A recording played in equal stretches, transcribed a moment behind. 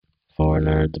For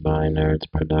Nerds by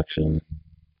Nerds production.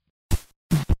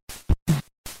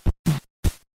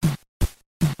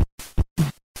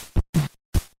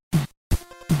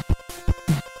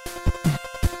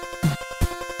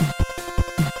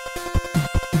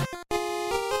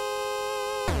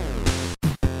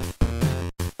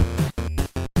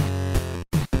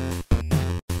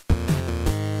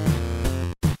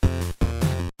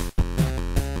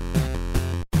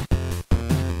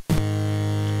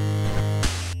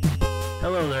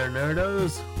 Hello there,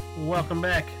 nerdos. Welcome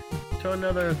back to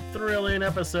another thrilling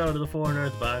episode of the For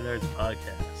Nerds by Nerds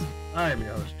podcast. I am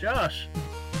your host, Josh.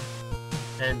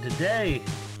 And today,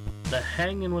 the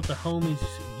Hanging with the Homies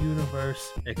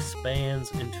universe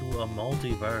expands into a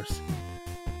multiverse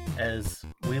as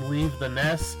we leave the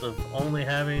nest of only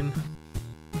having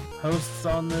hosts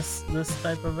on this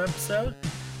type of episode.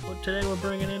 But today we're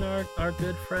bringing in our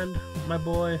good friend, my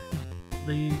boy,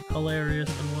 the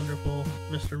hilarious and wonderful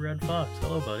Mr. Red Fox.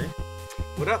 Hello, buddy.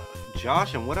 What up,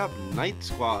 Josh, and what up, Night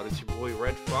Squad? It's your boy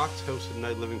Red Fox, host of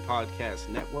Night Living Podcast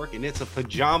Network, and it's a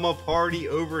pajama party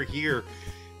over here.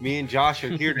 Me and Josh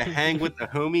are here to hang with the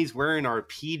homies, wearing our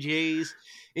PJs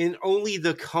in only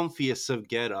the comfiest of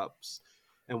get-ups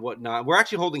and whatnot. We're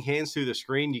actually holding hands through the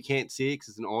screen. You can't see it because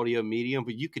it's an audio medium,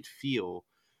 but you could feel,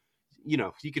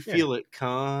 feel it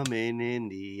coming in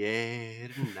the air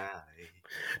tonight.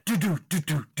 You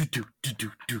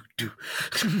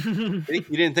You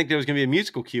didn't think there was going to be a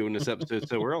musical cue in this episode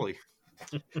so early.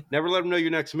 Never let them know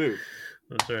your next move.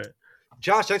 That's right.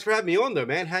 Josh, thanks for having me on, though,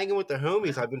 man. Hanging with the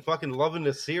homies. I've been fucking loving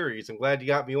this series. I'm glad you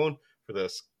got me on for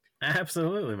this.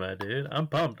 Absolutely, my dude. I'm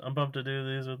pumped. I'm pumped to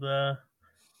do these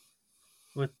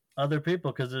with other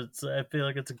people because I feel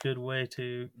like it's a good way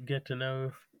to get to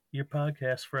know your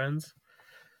podcast friends.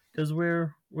 Because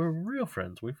we're real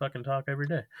friends. We fucking talk every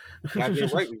day. Goddamn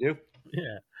right we do.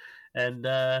 Yeah. And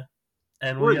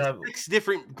We're we in have 6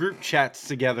 different group chats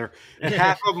together, and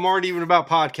half of them aren't even about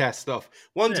podcast stuff.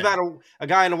 One's about a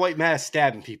guy in a white mask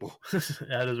stabbing people.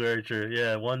 That is very true.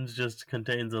 Yeah, one just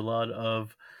contains a lot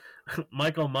of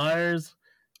Michael Myers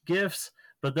gifs,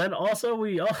 but then also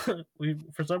we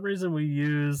for some reason we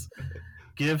use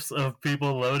gifs of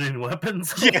people loading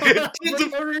weapons. Yeah. For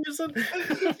no reason.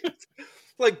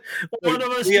 Like One of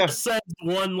us just sends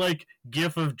one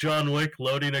gif of John Wick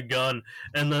loading a gun,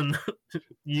 and then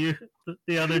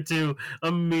the other two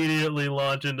immediately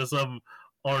launch into some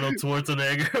Arnold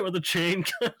Schwarzenegger with a chain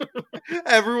gun.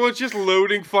 Everyone's just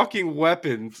loading fucking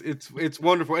weapons. It's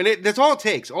wonderful, and that's all it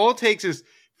takes. All it takes is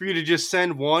for you to just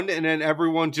send one, and then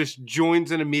everyone just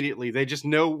joins in immediately. They just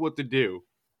know what to do.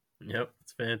 Yep,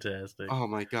 it's fantastic. Oh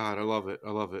my god, I love it.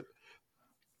 I love it.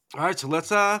 All right, so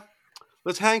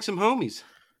let's hang some homies.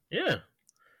 Yeah.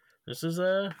 This is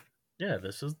the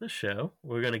show.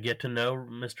 We're gonna get to know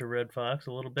Mr. Red Fox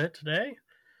a little bit today.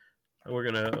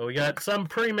 We got some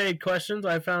pre-made questions.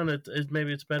 I found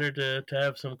maybe it's better to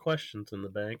have some questions in the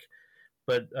bank.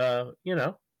 But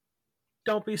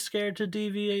don't be scared to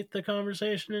deviate the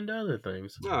conversation into other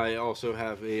things. I also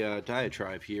have a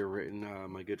diatribe here written,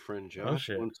 my good friend Josh,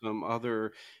 on some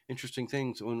other interesting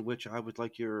things on which I would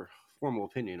like your formal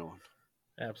opinion on.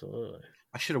 Absolutely.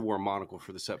 I should have worn a monocle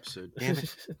for this episode. Damn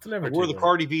it. It's never I too wore the late.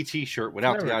 Cardi B t-shirt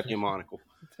without the goddamn monocle.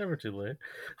 It's never too late.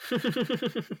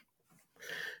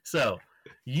 So,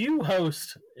 you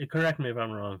host, correct me if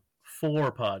I'm wrong,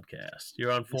 4 podcasts.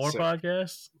 You're on 4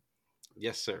 podcasts?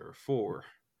 Yes, sir. 4.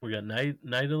 We got Night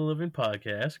of the Living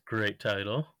Podcast. Great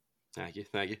title. Thank you.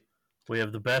 We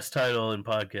have the best title in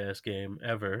podcast game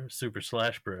ever, Super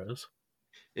Slash Bros.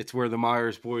 It's where the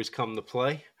Myers boys come to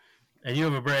play. And you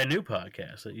have a brand new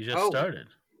podcast that you just started.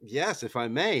 Yes, if I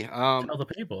may. Tell the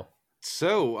people.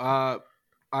 So,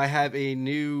 I have a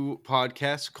new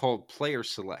podcast called Player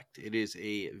Select. It is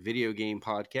a video game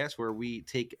podcast where we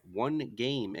take one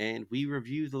game and we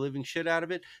review the living shit out of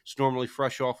it. It's normally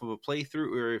fresh off of a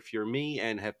playthrough, or if you're me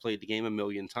and have played the game a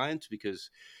million times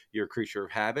because you're a creature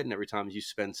of habit, and every time you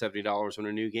spend $70 on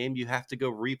a new game, you have to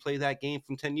go replay that game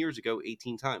from 10 years ago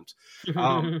 18 times.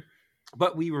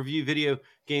 But we review video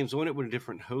games on it with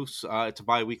different hosts. It's a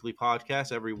bi-weekly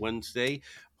podcast every Wednesday,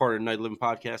 part of Night Living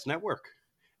Podcast Network.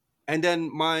 And then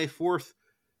my 4th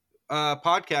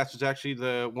podcast is actually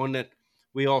the one that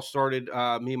we all started,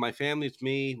 me and my family. It's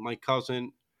me, my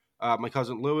cousin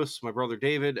Lewis, my brother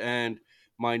David, and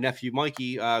my nephew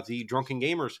Mikey, the Drunken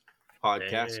Gamers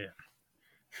podcast.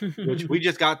 which we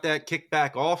just got that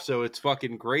kickback off, so it's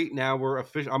fucking great. Now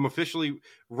I'm officially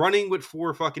running with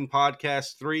 4 fucking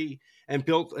podcasts, 3, and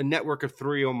built a network of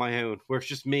 3 on my own, where it's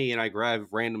just me and I grab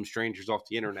random strangers off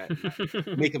the internet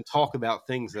and make them talk about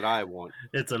things that I want.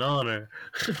 It's an honor.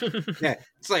 Yeah,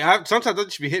 it's like sometimes I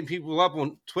should be hitting people up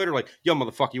on Twitter like, "Yo,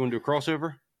 motherfucker, you want to do a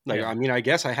crossover?" Like, Yeah. I mean, I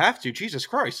guess I have to. Jesus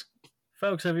Christ.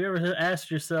 Folks, have you ever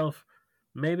asked yourself,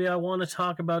 maybe I want to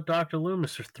talk about Dr.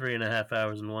 Loomis for 3.5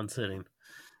 hours in one sitting?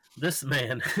 This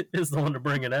man is the one to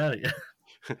bring it out of you.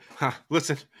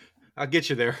 Listen, I'll get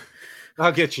you there.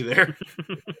 I'll get you there.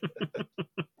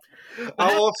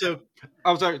 Also,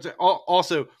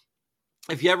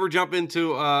 if you ever jump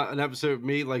into an episode of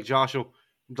me, like Joshua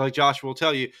will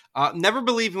tell you, never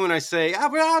believe me when I say,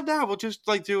 we'll just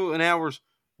like do an hour's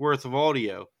worth of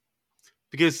audio,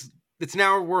 because it's an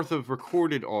hour worth of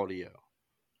recorded audio.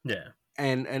 Yeah.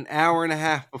 And an hour and a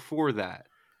half before that,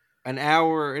 an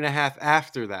hour and a half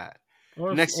after that.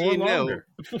 Or, Next thing you know,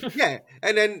 yeah,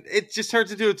 and then it just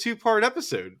turns into a 2-part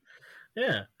episode.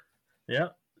 Yeah. Yeah.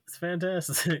 It's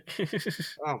fantastic.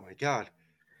 Oh my god.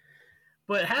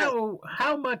 But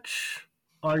how much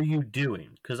are you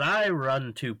doing? Because I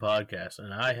run 2 podcasts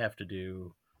and I have to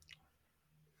do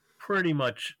pretty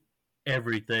much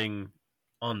everything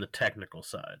on the technical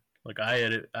side. Like I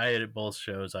edit both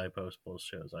shows, I post both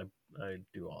shows, I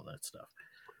do all that stuff.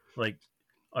 Like,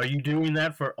 are you doing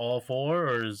that for all 4,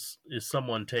 or is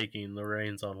someone taking the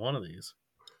reins on one of these?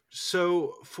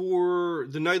 So for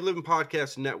the Night Living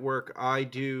Podcast Network, I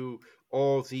do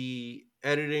all the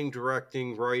editing,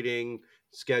 directing, writing,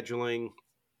 scheduling.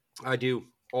 I do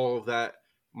all of that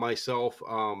myself.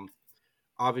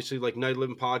 Obviously, like, Night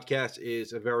Living Podcast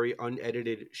is a very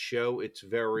unedited show. It's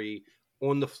very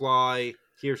on the fly.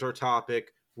 Here's our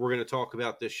topic. We're going to talk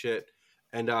about this shit.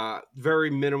 And very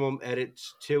minimum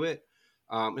edits to it.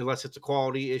 Unless it's a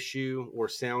quality issue or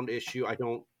sound issue, I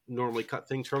don't normally cut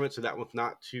things from it, so that one's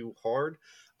not too hard.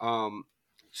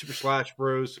 Super Slash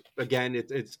Bros, again,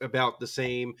 it's about the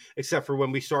same, except for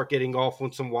when we start getting off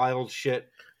on some wild shit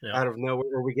out of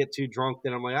nowhere, or we get too drunk,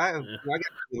 then I'm like, I got to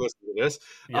listen to this.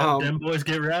 Yeah, them boys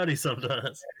get rowdy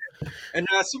sometimes. And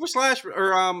Super Slash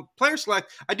or Player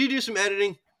Select, I do some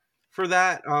editing for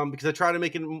that, because I try to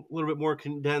make it a little bit more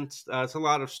condensed. It's a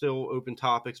lot of still open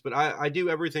topics, but I do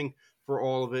everything for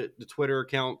all of it. The Twitter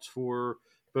accounts for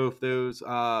both those.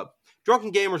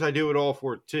 Drunken Gamers, I do it all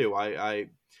for too. I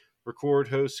record,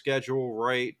 host, schedule,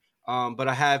 write. But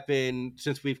I have been,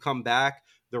 since we've come back,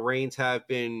 the reins have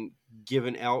been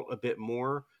given out a bit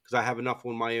more because I have enough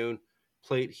on my own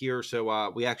plate here. So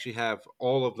we actually have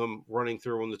all of them running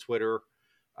through on the Twitter.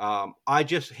 I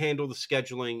just handle the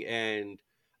scheduling, and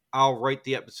I'll write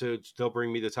the episodes. They'll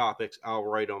bring me the topics. I'll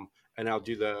write them, and I'll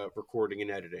do the recording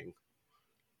and editing.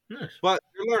 Nice. But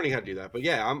you're learning how to do that. But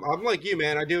yeah, I'm like you,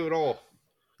 man. I do it all.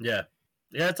 Yeah,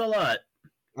 it's a lot.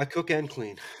 I cook and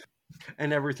clean,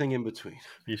 and everything in between.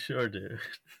 You sure do.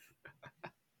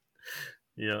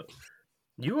 Yeah,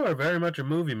 you are very much a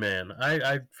movie man.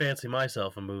 I fancy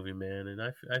myself a movie man, and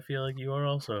I feel like you are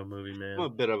also a movie man. I'm a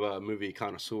bit of a movie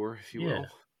connoisseur, if you will.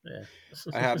 Yeah.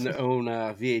 I happen to own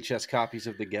VHS copies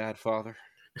of The Godfather.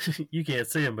 You can't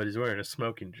see him, but he's wearing a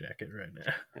smoking jacket right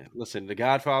now. Yeah, listen, The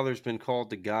Godfather's been called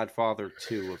the Godfather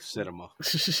 2 of cinema.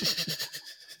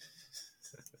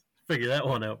 Figure that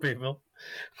one out, people.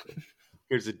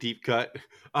 Here's a deep cut.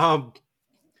 But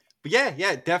yeah,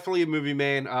 definitely a movie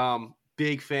man.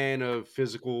 Big fan of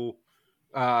physical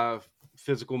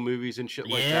movies and shit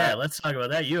like that. Yeah, let's talk about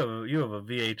that. You have a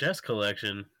VHS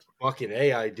collection. Fucking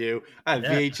A, I do. I have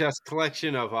VHS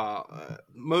collection of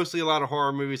mostly a lot of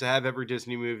horror movies. I have every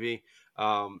Disney movie.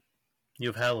 You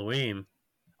have Halloween.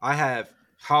 I have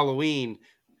Halloween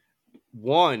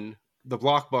 1, the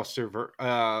Blockbuster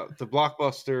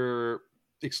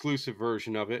exclusive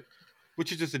version of it,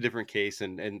 which is just a different case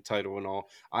and title and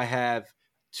all. I have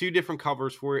 2 different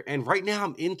covers for it, and right now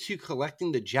I'm into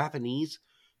collecting the Japanese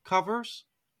covers.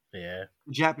 Yeah.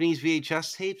 Japanese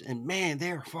VHS tapes, and man,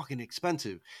 they're fucking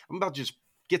expensive. I'm about to just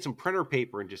get some printer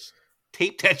paper and just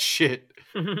tape that shit.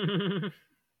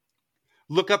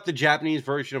 Look up the Japanese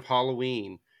version of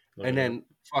Halloween, and then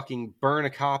fucking burn a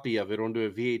copy of it onto a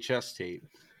VHS tape.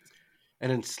 And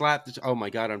then slap this. Oh my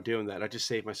god, I'm doing that. I just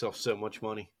saved myself so much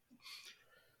money.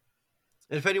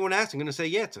 And if anyone asks, I'm going to say,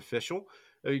 yeah, it's official.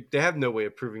 They have no way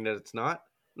of proving that it's not.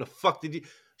 The fuck did you...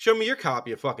 Show me your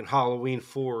copy of fucking Halloween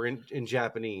 4 in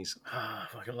Japanese. I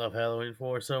fucking love Halloween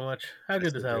 4 so much. How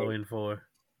good is Halloween 4?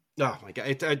 Oh my god,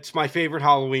 it's my favorite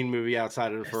Halloween movie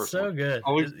outside of the first one. So good.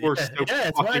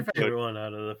 It's my favorite one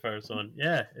out of the first one.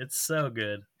 Yeah, it's so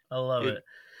good. I love it.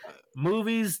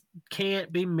 Movies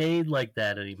can't be made like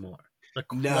that anymore. The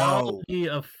No. quality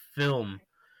of film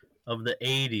of the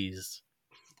 80s.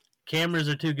 Cameras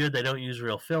are too good. They don't use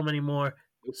real film anymore.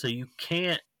 So you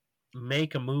can't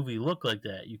make a movie look like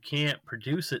that. You can't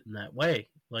produce it in that way,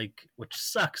 which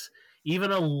sucks.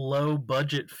 Even a low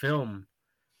budget film,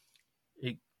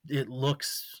 it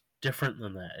looks different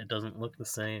than that. It doesn't look the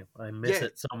same. I miss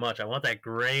it so much. I want that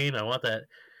grain. I want that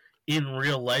in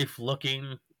real life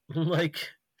looking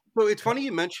like. So it's funny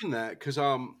you mentioned that because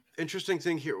interesting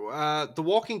thing here. The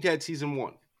Walking Dead season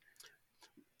 1.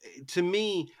 To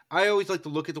me, I always like to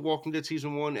look at The Walking Dead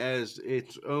season 1 as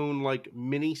its own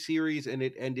mini series, and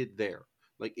it ended there.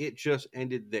 It just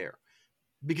ended there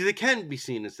because it can be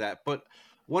seen as that. But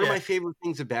one of my favorite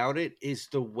things about it is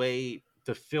the way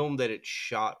the film that it's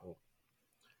shot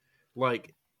on.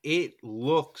 It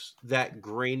looks that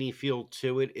grainy feel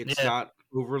to it. It's not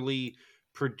overly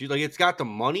produced. It's got the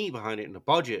money behind it and the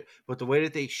budget, but the way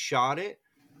that they shot it,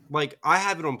 I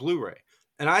have it on Blu-ray,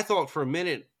 and I thought for a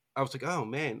minute. I was like, oh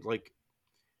man,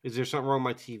 is there something wrong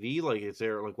with my TV? Is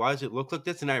there, why does it look like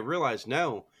this? And I realized,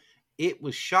 no, it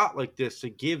was shot like this to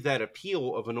give that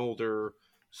appeal of an older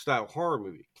style horror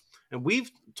movie. And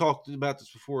we've talked about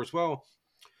this before as well.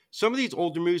 Some of these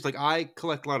older movies, I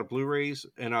collect a lot of Blu-rays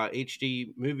and HD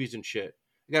movies and shit.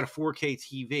 I got a 4K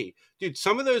TV. Dude,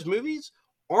 some of those movies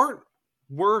aren't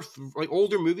worth,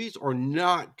 older movies are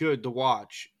not good to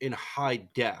watch in high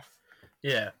def.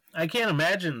 Yeah, I can't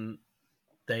imagine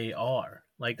they are.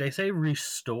 They say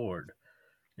restored.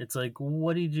 It's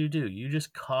what did you do? You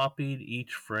just copied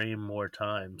each frame more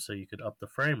times so you could up the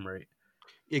frame rate.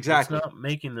 Exactly. It's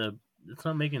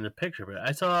not making the picture. But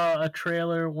I saw a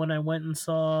trailer when I went and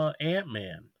saw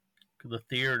Ant-Man. The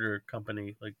theater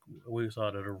company, we saw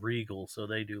it at a Regal, so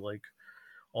they do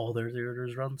all their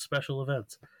theaters run special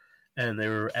events. And they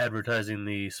were advertising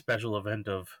the special event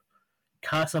of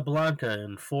Casablanca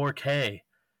in 4K.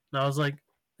 And I was like,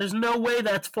 there's no way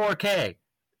that's 4K.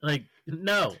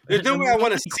 No. There's no way I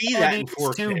want to see that in 4K.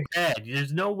 It's too bad.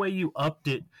 There's no way you upped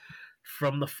it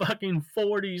from the fucking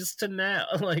 40s to now.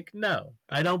 No.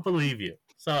 I don't believe you.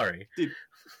 Sorry. Dude,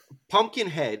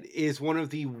 Pumpkinhead is one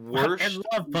of the worst.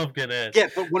 I love Pumpkinhead. Yeah,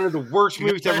 but one of the worst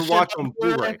movies ever watched on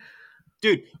Blu-ray.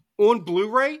 Dude, on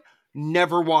Blu-ray,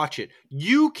 never watch it.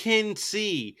 You can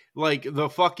see, the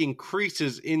fucking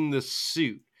creases in the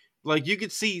suit. You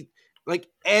could see...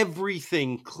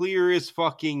 everything clear as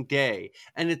fucking day,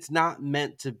 and it's not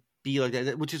meant to be like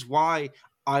that, which is why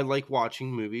I like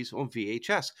watching movies on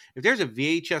VHS. If there's a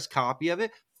VHS copy of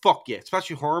it, fuck yeah,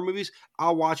 especially horror movies,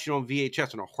 I'll watch it on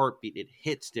VHS in a heartbeat. It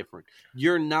hits different.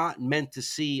 You're not meant to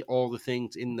see all the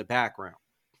things in the background.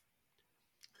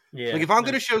 Yeah, if I'm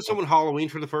going to show someone Halloween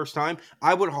for the first time,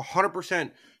 I would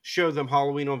 100% show them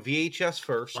Halloween on VHS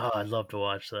first. Oh, I'd love to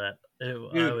watch that. I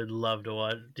would love to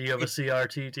watch. Do you have a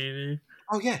CRT TV?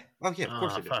 Oh yeah, of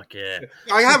course I do. Fuck yeah!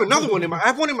 I have another one I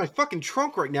have one in my fucking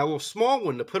trunk right now, a little small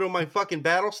one to put on my fucking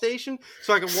battle station,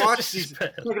 so I can watch these. So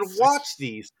I can watch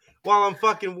these while I'm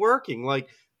fucking working. A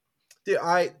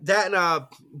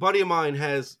buddy of mine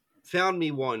has found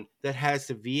me one that has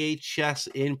the VHS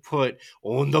input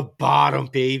on the bottom,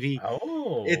 baby.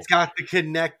 Oh, it's got to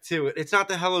connect to it. It's not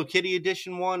the Hello Kitty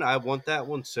edition one. I want that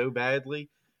one so badly,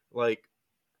 but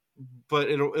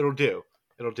it'll do.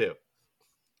 It'll do.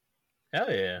 Hell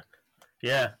yeah.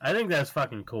 Yeah, I think that's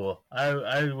fucking cool.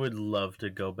 I would love to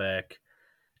go back.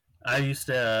 I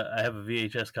have a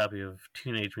VHS copy of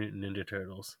Teenage Mutant Ninja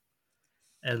Turtles.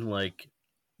 And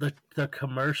the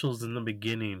commercials in the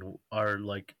beginning are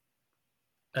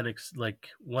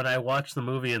when I watch the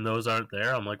movie and those aren't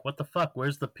there, I'm like, what the fuck?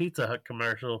 Where's the Pizza Hut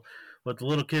commercial with the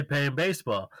little kid playing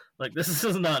baseball? This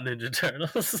is not Ninja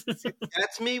Turtles.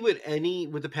 That's me with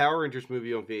the Power Rangers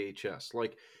movie on VHS.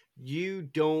 You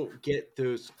don't get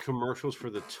those commercials for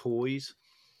the toys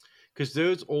because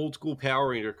those old school Power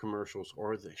Ranger commercials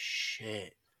are the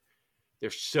shit. They're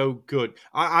so good.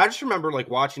 I just remember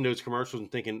watching those commercials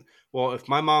and thinking, well, if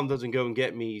my mom doesn't go and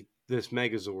get me this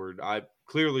Megazord,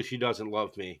 clearly she doesn't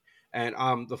love me, and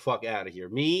I'm the fuck out of here.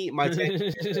 Me, my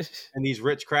and these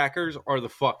Ritz crackers are the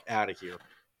fuck out of here.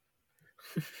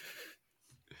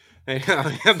 And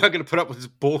I'm not going to put up with this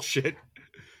bullshit.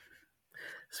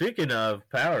 Speaking of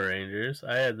Power Rangers,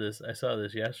 I saw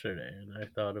this yesterday, and I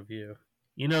thought of you.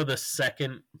 You know the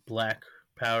second Black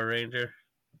Power Ranger?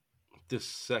 The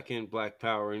second Black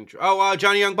Power Ranger. Oh,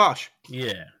 Johnny Young Bosch.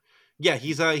 Yeah. Yeah,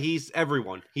 he's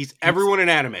everyone. He's everyone in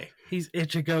anime. He's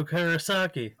Ichigo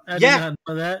Kurosaki. I did not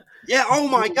know that. Yeah, oh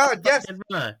my god, yes.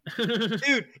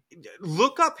 Dude,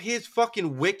 look up his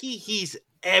fucking wiki. He's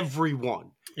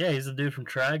everyone. Yeah, he's a dude from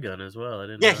Trigun as well. I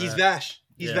didn't know he's Vash.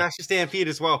 He's Vash the Stampede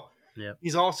as well. Yeah.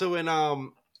 He's also in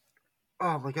oh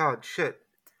my god, shit.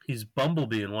 He's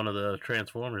Bumblebee in one of the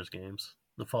Transformers games,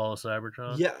 The Fall of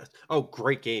Cybertron. Yeah. Oh,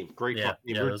 great game. Great Yeah, fucking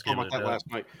game. yeah, We were those talking games about are that dope.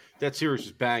 last night. That series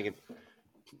is banging.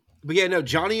 But yeah, no,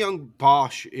 Johnny Young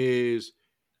Bosch is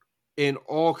in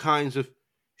all kinds of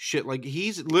shit. Like,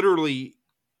 he's literally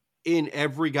in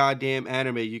every goddamn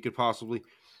anime you could possibly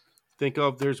think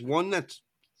of. There's one that's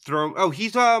thrown. Oh,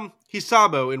 he's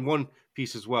Sabo in One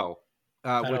Piece as well,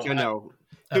 which I know.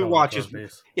 I Who don't watch watches? One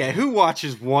Piece. Yeah, who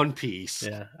watches One Piece?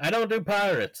 Yeah, I don't do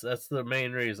pirates. That's the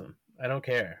main reason. I don't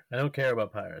care. I don't care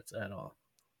about pirates at all.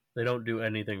 They don't do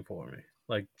anything for me.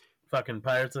 Like fucking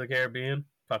Pirates of the Caribbean.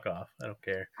 Fuck off. I don't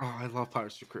care. Oh, I love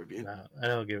Pirates of the Caribbean. No, I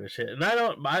don't give a shit. And I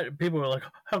don't. People were like,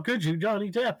 "How could you, Johnny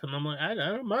Depp?" And I'm like, I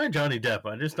don't mind Johnny Depp.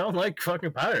 I just don't like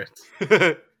fucking pirates.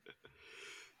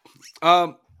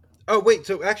 Oh wait.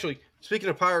 So actually, speaking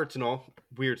of pirates and all,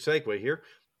 weird segue here.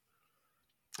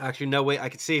 Actually, no, wait. I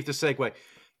could save the segue.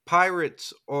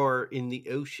 Pirates are in the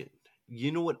ocean.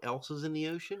 You know what else is in the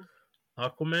ocean?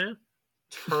 Aquaman,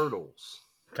 Turtles.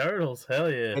 turtles. Hell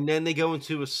yeah. And then they go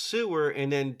into a sewer,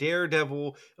 and then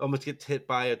Daredevil almost gets hit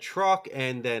by a truck,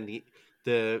 and then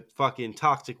the fucking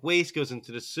toxic waste goes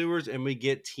into the sewers, and we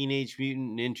get Teenage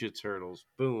Mutant Ninja Turtles.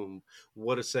 Boom.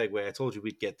 What a segue. I told you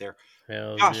we'd get there.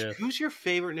 Hell Josh, yeah. who's your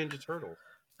favorite Ninja Turtle?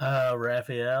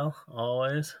 Raphael,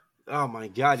 always. Oh my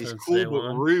god, he's Since cool day but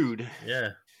one. rude.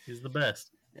 Yeah, he's the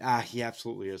best. He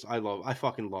absolutely is. I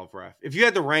fucking love Raph. If you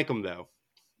had to rank him though.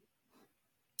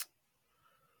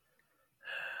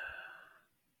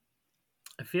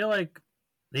 I feel like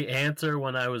the answer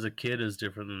when I was a kid is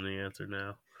different than the answer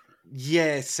now.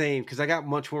 Yeah, same. Because I got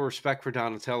much more respect for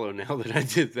Donatello now than I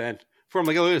did then. For I'm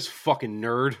like, oh, this fucking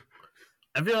nerd.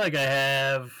 I feel like I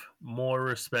have more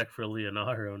respect for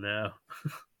Leonardo now.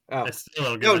 Oh, I still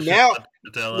don't no, give a shit now, about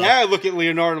Donatello. now I look at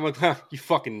Leonardo and I'm like, huh, you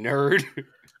fucking nerd.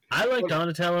 I like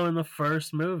Donatello in the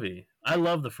first movie. I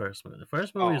love the first movie. The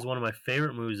first movie is one of my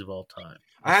favorite movies of all time.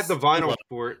 I had the vinyl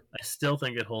for it. I still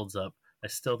think it holds up. I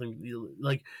still think you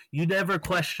never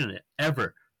question it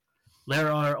ever.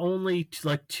 There are only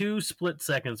two split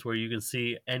seconds where you can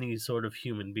see any sort of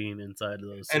human being inside of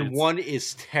those suits. And one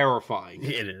is terrifying.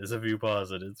 It is. If you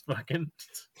pause it, it's fucking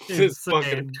It's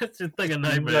insane. It's just like a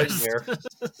nightmare.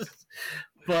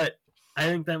 But I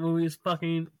think that movie is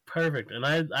fucking perfect, and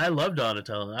I love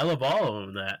Donatello. I love all of them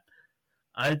in that.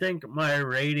 I think my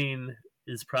rating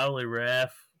is probably Raph,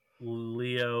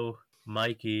 Leo,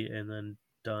 Mikey, and then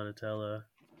Donatello.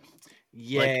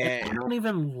 Yeah. I don't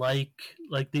even like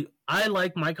I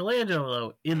like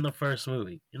Michelangelo in the first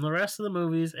movie. In the rest of the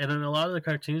movies and in a lot of the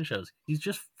cartoon shows, he's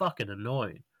just fucking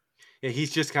annoying. Yeah,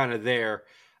 he's just kind of there.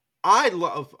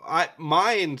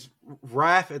 Mine's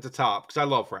Raph at the top because I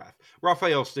love Raph.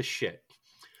 Raphael's the shit.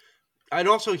 And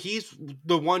also he's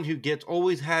the one who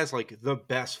always has like the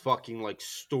best fucking like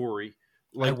story.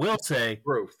 Like, I will say,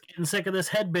 growth. Getting sick of this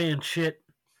headband shit.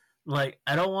 Like,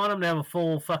 I don't want him to have a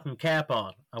full fucking cap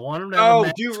on. I want him to have a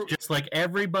mask just like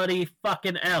everybody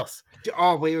fucking else.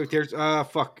 Oh, wait, there's,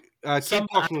 fuck. I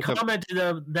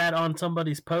commented that on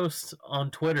somebody's post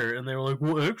on Twitter, and they were like,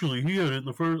 well, actually, he had it in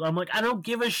the first. I'm like, I don't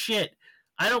give a shit.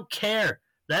 I don't care.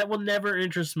 That will never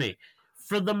interest me.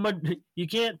 You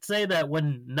can't say that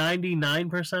when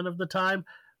 99% of the time,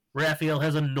 Raphael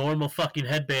has a normal fucking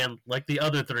headband like the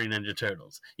other three Ninja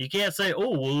Turtles. You can't say,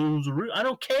 oh, well, I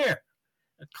don't care.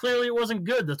 Clearly it wasn't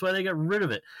good. That's why they got rid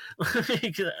of it.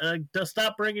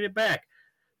 Stop bringing it back.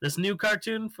 This new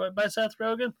cartoon by Seth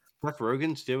Rogen. Seth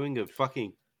Rogen's doing a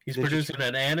fucking... He's producing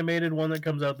an animated one that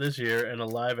comes out this year and a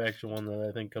live action one that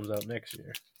I think comes out next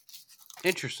year.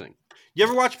 Interesting. You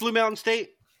ever watch Blue Mountain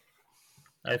State?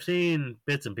 I've seen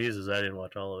bits and pieces. I didn't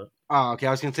watch all of it. Oh, okay. I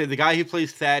was going to say, the guy who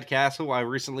plays Thad Castle, I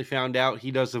recently found out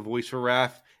he does the voice for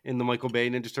Raph in the Michael Bay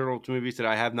Ninja Turtles movies that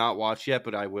I have not watched yet,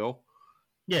 but I will.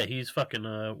 Yeah, he's fucking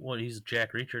he's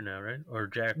Jack Reacher now, right? Or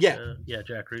Jack Jack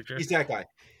Reacher. He's that guy.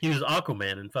 He was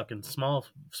Aquaman in fucking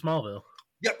Smallville.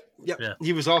 Yep. Yeah.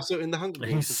 He was also in the Hunger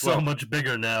Games. He's so much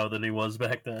bigger now than he was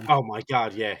back then. Oh my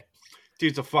god, yeah.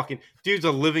 Dude's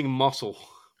a living muscle.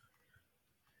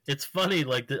 It's funny,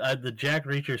 like the Jack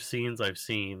Reacher scenes I've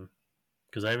seen,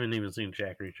 because I haven't even seen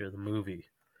Jack Reacher the movie,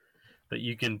 but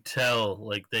you can tell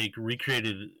like they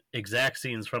recreated exact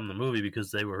scenes from the movie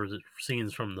because they were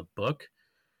scenes from the book.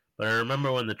 But I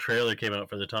remember when the trailer came out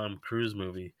for the Tom Cruise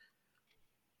movie,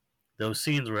 those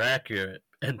scenes were accurate,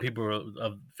 and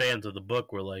fans of the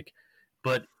book were like,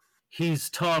 "But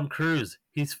he's Tom Cruise.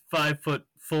 He's 5'4"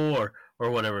 or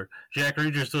whatever. Jack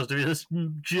Reacher's supposed to be this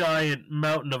giant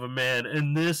mountain of a man,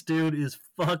 and this dude is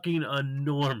fucking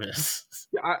enormous."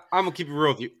 I'm gonna keep it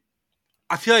real with you.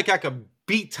 I feel like I could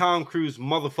beat Tom Cruise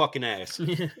motherfucking ass.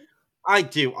 Yeah. I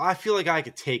do. I feel like I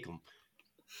could take him.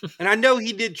 And I know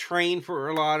he did train for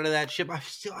a lot of that shit. But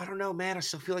I don't know, man. I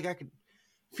still feel like I could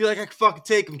fucking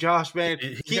take him, Josh, man.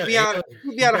 Keep me out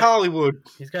of Hollywood.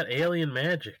 He's got alien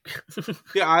magic.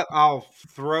 Yeah, I'll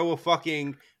throw a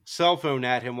fucking cell phone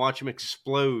at him, watch him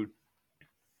explode.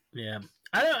 Yeah,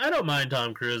 I don't mind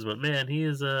Tom Cruise, but man, he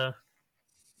is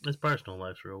his personal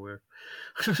life's real weird.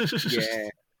 Yeah,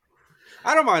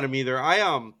 I don't mind him either.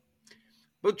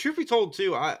 But truth be told,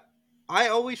 too, I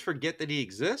always forget that he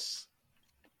exists.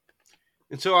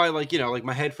 And so I like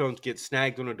my headphones get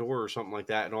snagged on a door or something like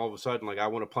that, and all of a sudden, like I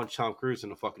want to punch Tom Cruise in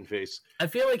the fucking face. I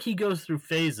feel like he goes through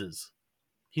phases.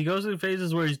 He goes through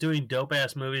phases where he's doing dope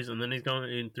ass movies, and then he's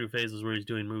going through phases where he's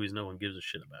doing movies no one gives a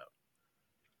shit about.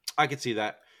 I could see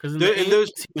that Because in the 80s,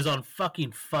 he was on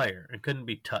fucking fire and couldn't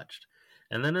be touched.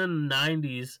 And then in the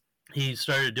 90s, he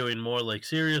started doing more like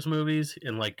serious movies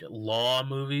and like law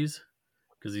movies.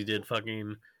 Because he did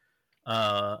fucking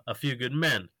A Few Good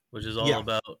Men, which is all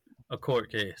about a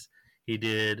court case. He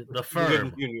did The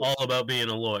Firm, all about being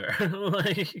a lawyer.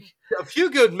 A Few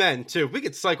Good Men, too. We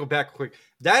could cycle back quick.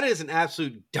 That is an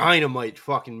absolute dynamite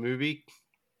fucking movie.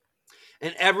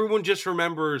 And everyone just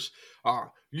remembers,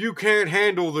 you can't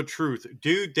handle the truth.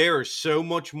 Dude, there is so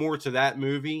much more to that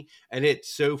movie, and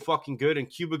it's so fucking good. And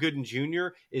Cuba Gooding Jr.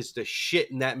 is the shit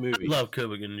in that movie. I love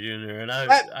Cuba Gooding Jr., and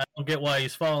I don't get why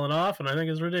he's falling off, and I think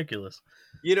it's ridiculous.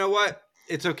 You know what?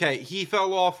 It's okay. He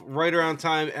fell off right around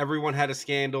time. Everyone had a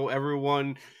scandal.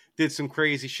 Everyone did some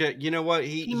crazy shit. You know what?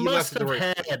 He must have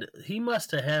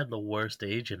had the worst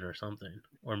agent or something,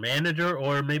 or manager,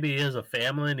 or maybe he has a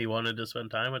family and he wanted to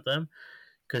spend time with them,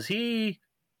 because he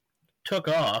took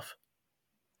off,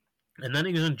 and then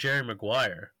he was in Jerry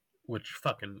Maguire, which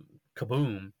fucking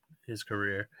kaboom his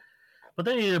career. But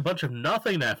then he did a bunch of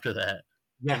nothing after that.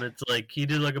 Yeah. And it's like he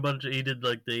did like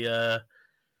the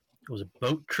was it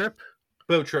Boat Trip?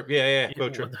 Boat Trip, yeah,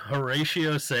 Boat Trip. With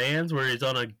Horatio Sands, where he's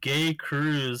on a gay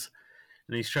cruise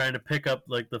and he's trying to pick up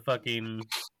like the fucking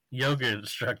yoga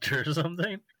instructor or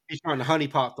something. He's trying to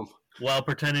honeypot them while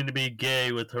pretending to be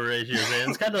gay with Horatio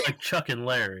Sands. It's kind of like Chuck and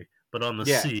Larry, but on the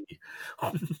sea.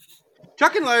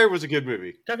 Chuck and Larry was a good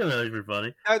movie. Chuck and Larry were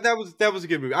funny. That was a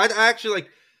good movie. I actually like.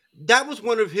 That was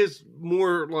one of his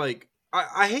more like.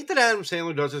 I hate that Adam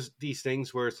Sandler does these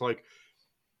things where it's like,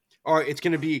 all right, it's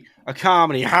going to be a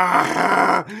comedy,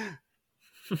 and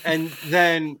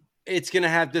then it's going to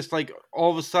have this like all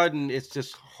of a sudden it's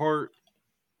this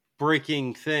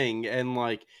heartbreaking thing, and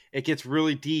like it gets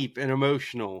really deep and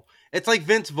emotional. It's like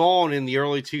Vince Vaughn in the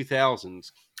early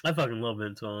 2000s. I fucking love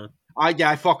Vince Vaughn.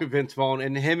 I fuck with Vince Vaughn,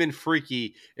 and him and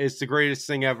Freaky is the greatest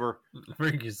thing ever.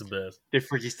 Freaky's the best.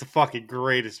 Freaky's the fucking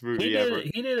greatest movie ever.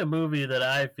 He did a movie that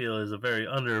I feel is a very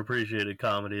underappreciated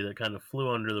comedy that kind of flew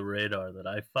under the radar that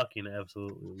I fucking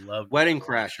absolutely love. Wedding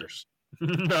Crashers.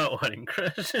 Not Wedding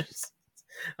Crashers.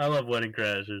 I love Wedding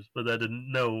Crashers, but that did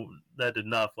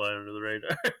not fly under the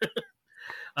radar.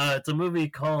 It's a movie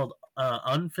called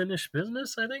Unfinished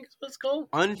Business, I think is what it's called.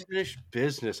 Unfinished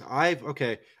Business.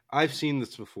 I've seen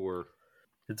this before.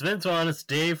 It's Vince Vaughn. It's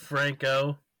Dave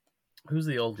Franco. Who's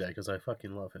the old guy? Because I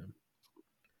fucking love him.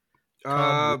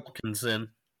 Tom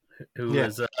Wilkinson, who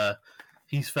is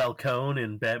he's Falcone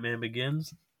in Batman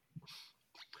Begins.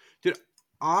 Dude,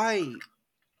 I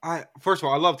first of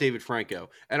all, I love David Franco,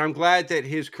 and I'm glad that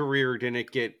his career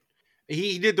didn't get.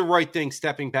 He did the right thing,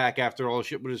 stepping back after all the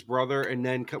shit with his brother, and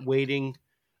then waiting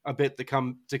a bit to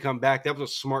come back. That was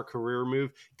a smart career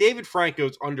move. David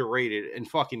Franco's underrated and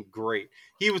fucking great.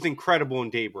 He was incredible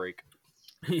in Daybreak.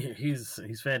 He's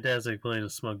fantastic playing a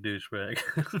smug douchebag.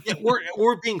 Yeah,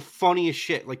 or being funny as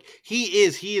shit. Like he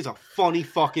is a funny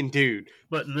fucking dude.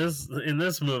 But in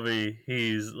this movie,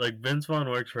 he's like Vince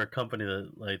Vaughn works for a company that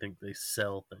I think they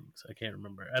sell things. I can't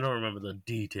remember. I don't remember the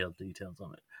details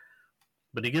on it.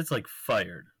 But he gets like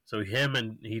fired. So him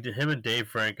and Dave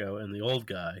Franco and the old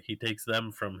guy, he takes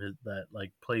them from that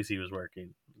like place he was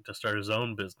working to start his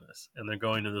own business, and they're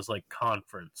going to this like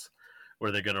conference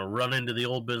where they're gonna run into the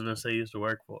old business they used to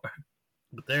work for.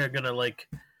 But they're gonna like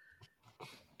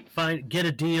get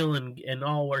a deal and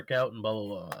all work out and blah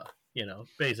blah blah. You know,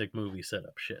 basic movie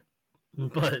setup shit.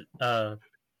 But I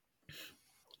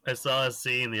saw a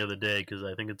scene the other day because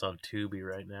I think it's on Tubi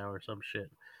right now or some shit,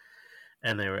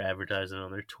 and they were advertising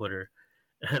on their Twitter.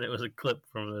 And it was a clip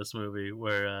from this movie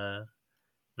where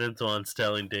Vince Vaughn's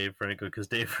telling Dave Franco, because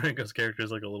Dave Franco's character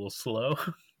is like a little slow.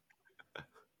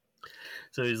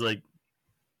 So he's like,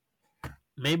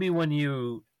 maybe when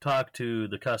you talk to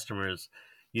the customers,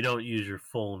 you don't use your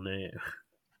full name.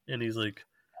 And he's like,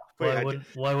 why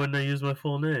wouldn't I use my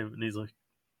full name? And he's like,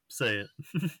 say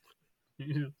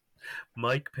it.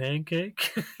 Mike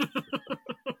Pancake?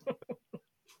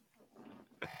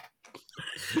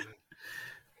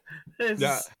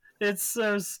 Yeah. It's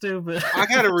so stupid. I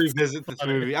gotta revisit this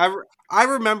movie. I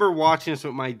remember watching this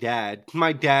with my dad.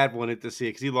 My dad wanted to see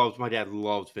it because my dad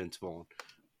loves Vince Vaughn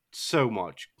so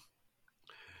much.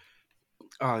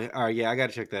 Oh, all right, yeah, I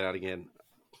gotta check that out again.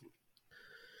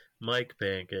 Mike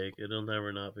Pancake. It'll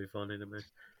never not be funny to me.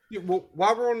 Yeah, well,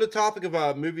 while we're on the topic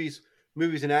of movies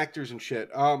and actors and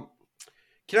shit,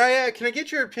 can I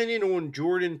get your opinion on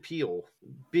Jordan Peele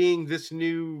being this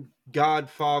new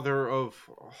godfather of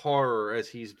horror as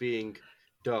he's being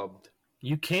dubbed?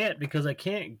 You can't, because I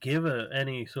can't give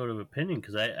any sort of opinion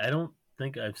because I don't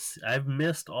think I've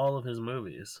missed all of his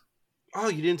movies. Oh,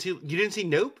 you didn't see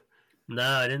Nope? No,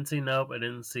 I didn't see Nope. I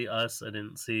didn't see Us. I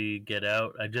didn't see Get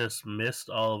Out. I just missed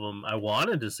all of them. I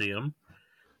wanted to see them,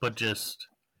 but just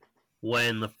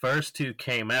when the first two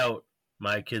came out,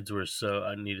 my kids were so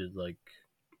I needed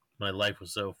my life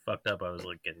was so fucked up. I was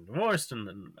getting divorced, and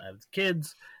then I had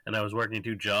kids, and I was working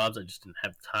 2 jobs. I just didn't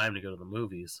have time to go to the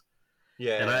movies.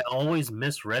 Yeah. And I always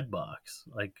miss Redbox.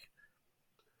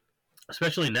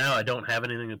 Especially now, I don't have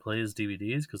anything that plays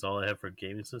DVDs because all I have for a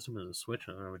gaming system is a Switch,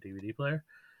 and I don't have a DVD player.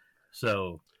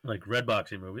 So,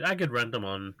 Redboxing movies, I could rent them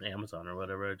on Amazon or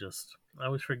whatever. I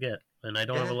always forget, and I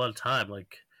don't have a lot of time. The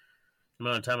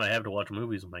amount of time I have to watch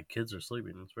movies when my kids are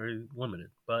sleeping, it's very limited.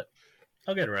 But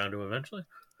I'll get around to it eventually.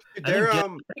 I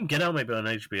think Get Out maybe on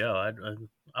HBO.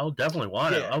 I'll definitely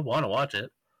want it. I want to watch it.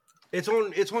 It's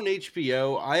on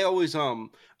HBO. I always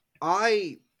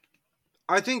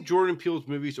I think Jordan Peele's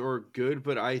movies are good,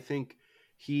 but I think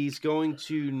he's going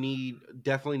to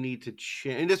definitely need to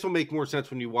change. And this will make more sense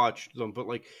when you watch them, but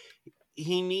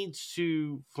he needs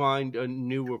to find a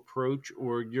new approach,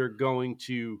 or he's going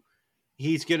to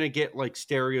get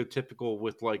stereotypical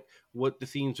with what the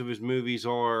themes of his movies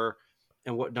are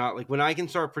and whatnot. When I can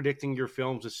start predicting your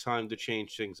films, it's time to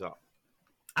change things up.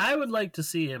 I would like to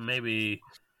see him maybe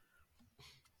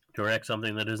direct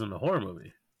something that isn't a horror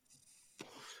movie.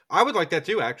 I would like that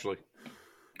too, actually.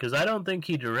 Because I don't think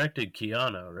he directed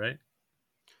Keanu, right?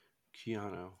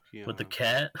 Keanu. With the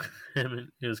cat? It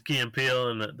was Key and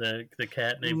Peele and the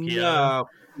cat named Keanu.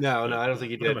 No, I don't think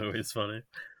he did. That movie's funny.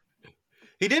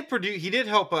 He did produce. He did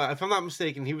help. If I'm not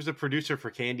mistaken, he was a producer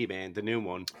for Candyman, the new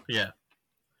one. Yeah.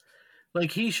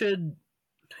 He should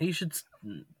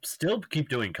still keep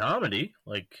doing comedy.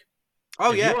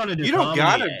 Oh yeah, you want to do don't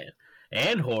gotta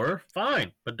and horror,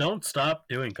 fine, but don't stop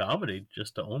doing comedy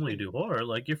just to only do horror.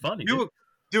 You're funny. Do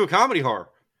a comedy horror.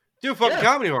 Do a fucking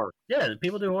comedy horror. Yeah,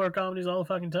 people do horror comedies all the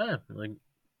fucking time.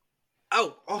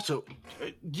 Oh, also,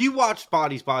 you watched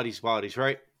Bodies,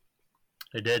 right?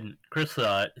 I didn't. Chris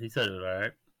saw it. He said it was all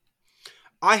right.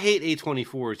 I hate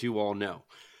A24, as you all know.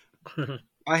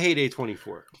 I hate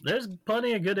A24. There's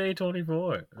plenty of good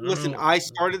A24. Listen, I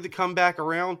started to come back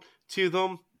around to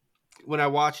them when I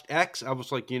watched X. I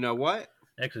was like, you know what?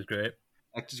 X is great.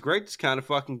 X is great. It's kind of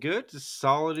fucking good. It's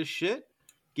solid as shit.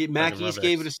 Mackies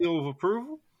gave it a seal of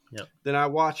approval. Yep. Then I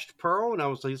watched Pearl, and I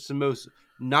was like, it's the most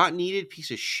not needed piece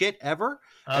of shit ever.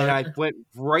 And I went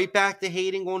right back to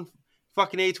hating on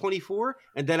fucking A24.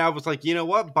 And then I was like, you know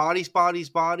what? Bodies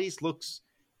looks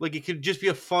like it could just be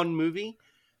a fun movie.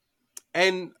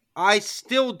 And I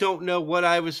still don't know what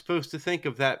I was supposed to think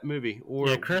of that movie.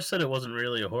 Chris said it wasn't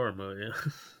really a horror movie.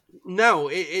 No,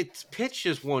 it's pitched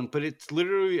as one, but it's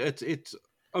literally it's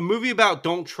a movie about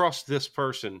don't trust this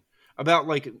person, about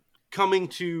coming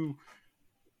to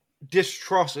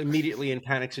distrust immediately in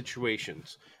panic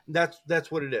situations.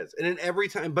 That's what it is. And then every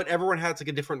time, but everyone has a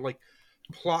different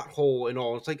plot hole and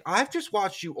all. It's I've just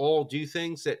watched you all do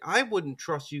things that I wouldn't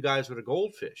trust you guys with a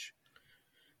goldfish.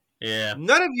 Yeah,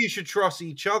 none of you should trust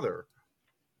each other.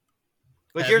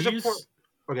 Here's a point.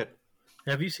 Okay,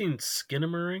 have you seen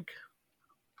Skinamarink?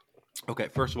 Okay,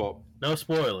 first of all, no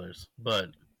spoilers, but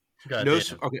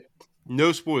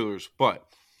no spoilers, but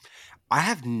I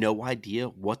have no idea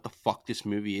what the fuck this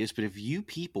movie is. But if you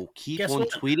people keep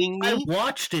tweeting me, I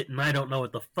watched it and I don't know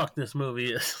what the fuck this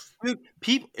movie is. Dude,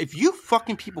 if you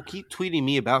fucking people keep tweeting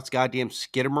me about this goddamn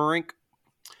Skinamarink,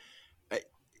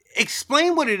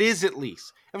 explain what it is at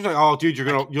least. I'm like, oh, dude,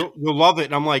 you'll love it,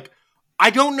 and I'm like, I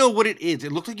don't know what it is.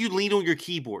 It looks like you lean on your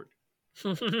keyboard.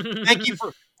 Thank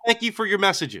you for your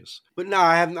messages. But no,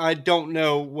 I don't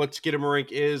know what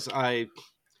Skinamarink is.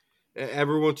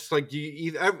 Everyone's just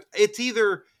it's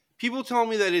either people tell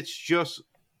me that it's just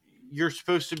you're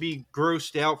supposed to be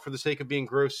grossed out for the sake of being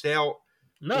grossed out.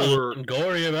 No, nothing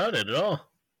gory about it at all.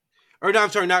 Or no,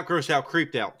 I'm sorry, not grossed out,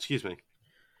 creeped out. Excuse me.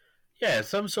 Yeah,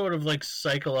 some sort of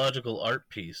psychological art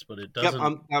piece, but it doesn't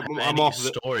I'm have off any of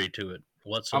it. story to it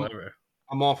whatsoever.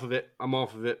 I'm off of it.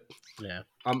 Yeah.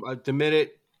 The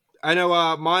minute I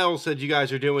know Miles said you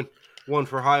guys are doing one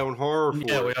for High on Horror.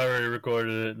 Yeah, we already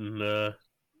recorded it, and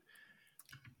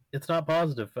it's not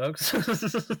positive, folks.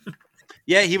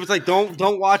 Yeah, he was like,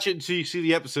 "Don't watch it until you see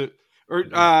the episode." Or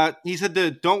he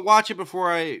said, "Don't watch it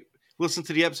before I listen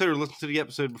to the episode, or listen to the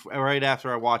episode right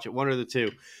after I watch it. One or the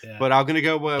two." Yeah. But I'm gonna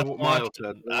go with what Miles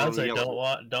said. I would say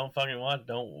don't fucking watch.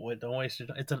 Don't waste your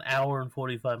time. It's an hour and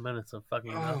 45 minutes of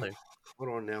fucking nothing. Hold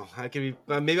on now. I can be,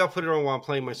 maybe I'll put it on while I'm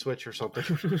playing my Switch or something.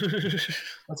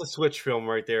 That's a Switch film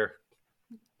right there.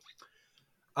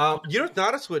 You know, it's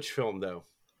not a Switch film though.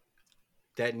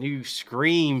 That new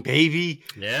Scream, baby.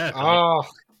 Yeah. Oh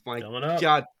my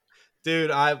god,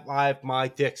 dude!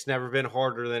 My dick's never been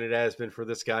harder than it has been for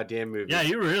this goddamn movie. Yeah,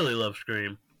 you really love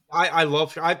Scream. I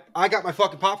love. I got my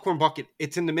fucking popcorn bucket.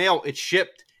 It's in the mail. It's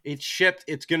shipped.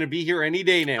 It's gonna be here any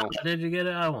day now. Did you get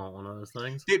it? I want one of those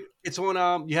things. Dude, it's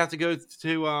on. You have to go to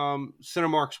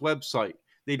Cinemark's website.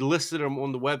 They listed them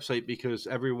on the website because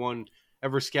every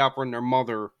scalper and their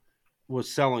mother was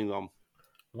selling them.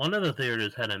 One of the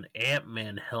theaters had an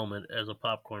Ant-Man helmet as a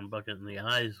popcorn bucket, and the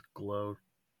eyes glowed.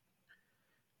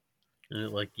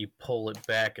 And you pull it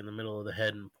back in the middle of the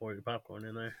head and pour your popcorn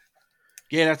in there.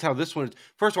 Yeah, that's how this one is.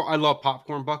 First of all, I love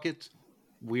popcorn buckets.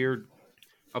 Weird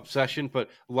obsession, but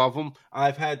love them.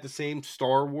 I've had the same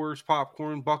Star Wars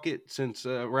popcorn bucket since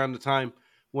around the time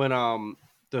when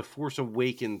The Force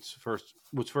Awakens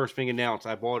was first being announced.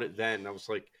 I bought it then. I was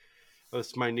like, oh, this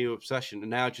is my new obsession.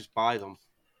 And now I just buy them.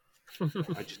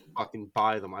 I just fucking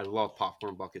buy them. I love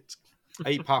popcorn buckets.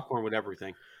 I eat popcorn with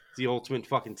everything. It's the ultimate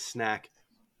fucking snack.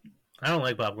 I don't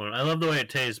like popcorn. I love the way it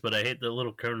tastes, but I hate the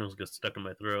little kernels get stuck in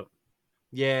my throat.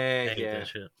 Yeah, I hate that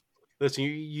shit. Listen,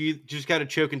 you just got to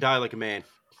choke and die like a man.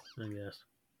 I guess.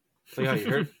 So yeah,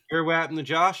 you heard what happened to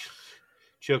Josh?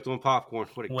 Choked on popcorn.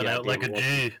 Went out like a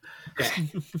G. Yeah.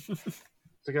 It's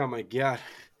like, oh my god.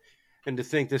 And to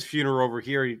think this funeral over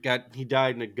here, he died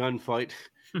in a gunfight.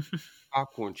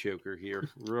 Popcorn choker here.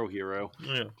 Real hero.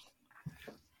 Yeah.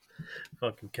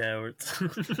 Fucking cowards.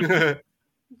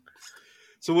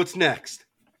 So what's next?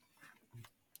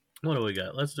 What do we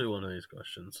got? Let's do one of these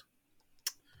questions.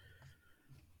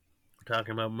 We're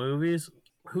talking about movies.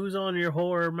 Who's on your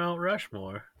horror Mount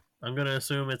Rushmore? I'm going to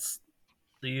assume it's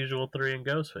the usual three and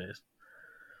Ghostface.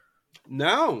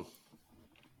 No.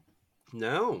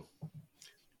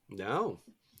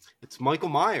 It's Michael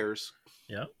Myers.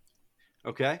 Yep.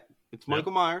 Okay. It's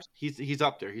Michael Myers. He's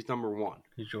up there. He's number one.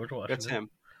 He's George Washington. That's him.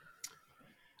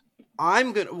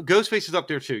 Ghostface is up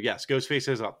there too. Yes, Ghostface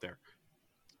is up there.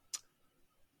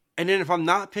 And then if I'm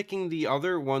not picking the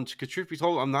other ones, because truth be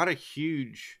told, I'm not a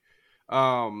huge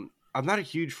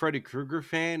Freddy Krueger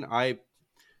fan.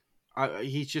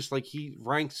 He's just he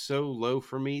ranks so low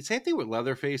for me. Same thing with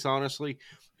Leatherface, honestly.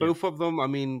 Both of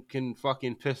them, can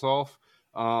fucking piss off.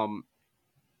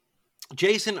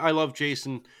 Jason, I love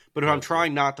Jason, but if I'm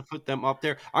trying not to put them up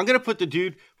there, I'm gonna put the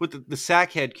dude with the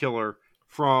Sackhead killer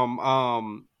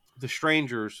from The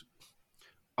Strangers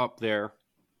up there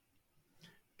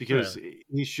because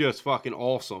he's just fucking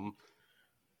awesome.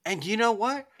 And you know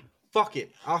what? Fuck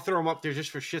it, I'll throw him up there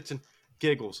just for shits and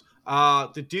giggles.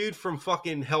 The dude from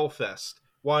fucking Hellfest.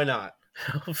 Why not?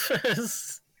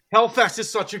 Hellfest is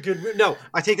such a good movie. No,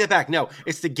 I take that back. No,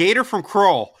 it's the Gator from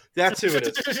Crawl. That's who it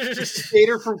is. It's the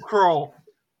Gator from Crawl.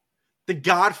 The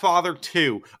Godfather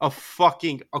 2 of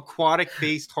fucking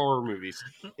aquatic-based horror movies.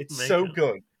 It's so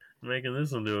good. Making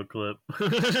this into a clip.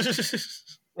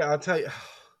 Yeah, I'll tell you.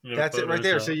 That's it right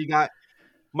there. So you got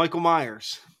Michael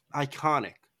Myers,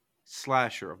 iconic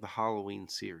slasher of the Halloween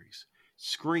series.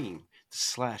 Scream, the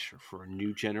slasher for a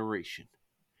new generation.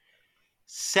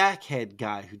 Sackhead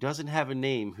guy who doesn't have a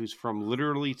name, who's from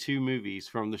literally 2 movies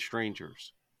from The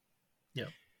Strangers. Yeah.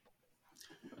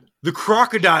 The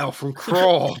crocodile from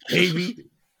Crawl, baby.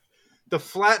 The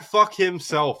flat fuck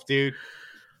himself, dude.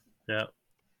 Yeah.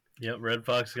 Yep, Red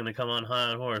Fox is going to come on High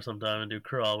on Horror sometime and do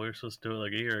Crawl. We were supposed to do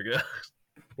it a year ago.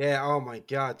 Yeah, oh my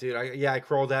god, dude. I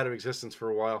crawled out of existence for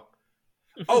a while.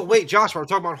 Oh, wait, Joshua, we're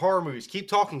talking about horror movies. Keep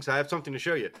talking, because I have something to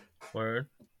show you. Word.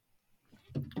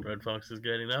 Red Fox is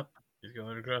getting up. He's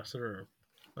going across the room.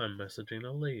 I'm messaging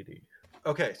a lady.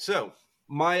 Okay, so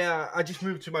I just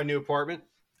moved to my new apartment,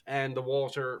 and the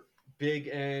walls are big,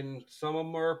 and some of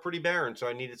them are pretty barren, so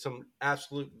I needed some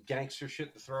absolute gangster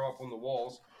shit to throw up on the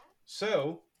walls.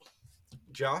 So,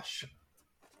 Josh,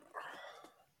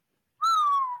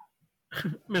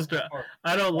 Mister,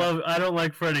 I don't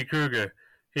like Freddy Krueger.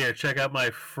 Here, check out my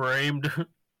framed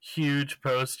huge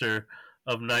poster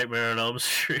of Nightmare on Elm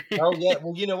Street. Oh yeah,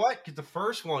 well you know what? Because the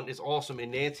first one is awesome,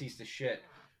 and Nancy's the shit.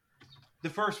 The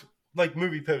first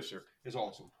movie poster is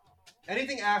awesome.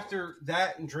 Anything after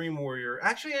that and Dream Warrior,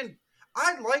 actually, and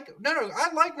I like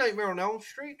Nightmare on Elm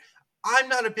Street. I'm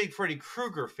not a big Freddy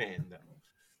Krueger fan though.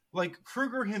 Like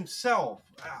Krueger himself,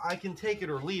 I can take it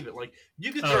or leave it. Like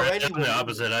you can throw anyone. I'm the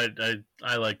opposite.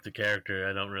 I like the character.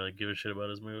 I don't really give a shit about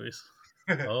his movies.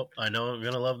 Oh, I know I'm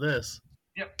gonna love this.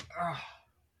 Yep.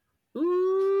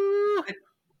 Ooh,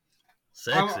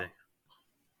 sexy.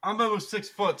 I'm almost 6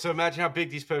 foot, so imagine how big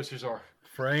these posters are.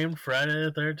 Framed Friday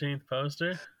the 13th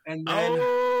poster. And then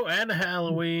and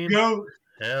Halloween. Goat.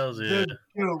 Hells yeah.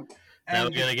 Goat. Now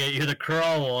we're gonna get you the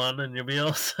Crawl one, and you'll be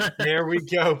all set. There we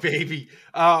go, baby.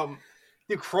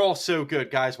 The Crawl's so good,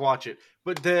 guys. Watch it.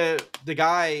 But the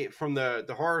guy from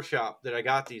the horror shop that I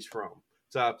got these from,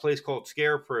 it's a place called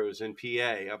Scarecrows in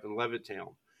PA, up in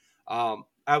Levittown.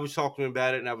 I was talking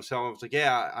about it, and I was telling him, I was like,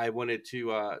 yeah, I wanted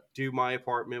to do my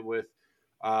apartment with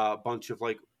a bunch of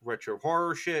like retro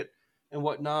horror shit and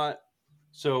whatnot.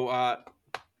 So I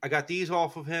got these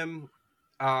off of him.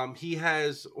 He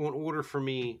has on order for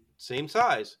me, same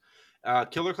size,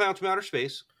 Killer Clowns from Outer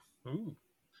Space. Ooh.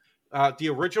 The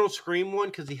original Scream one,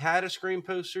 because he had a Scream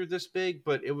poster this big,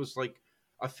 but it was like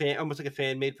almost like a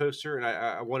fan made poster, and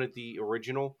I wanted the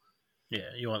original. Yeah,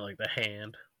 you want like the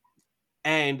hand.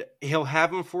 And he'll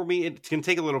have them for me. It's gonna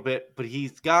take a little bit, but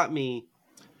he's got me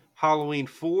Halloween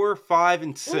 4, 5,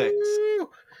 and 6. Ooh.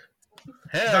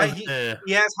 Hell He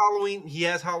has Halloween. He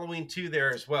has Halloween 2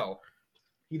 there as well.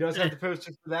 He does have the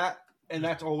poster for that, and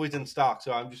that's always in stock.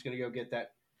 So I'm just gonna go get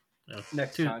that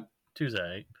next time.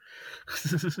 Tuesday.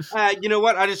 You know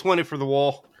what? I just want it for the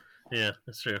wall. Yeah,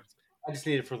 that's true. I just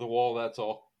need it for the wall. That's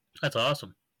all. That's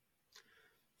awesome.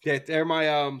 Yeah, they're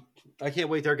my I can't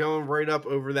wait. They're going right up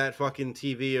over that fucking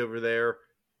TV over there,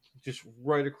 just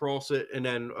right across it, and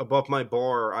then above my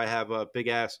bar, I have a big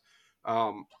ass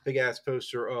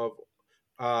poster of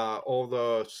all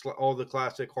the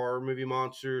classic horror movie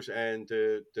monsters and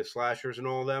the slashers and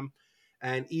all of them,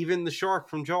 and even the shark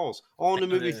from Jaws, all in the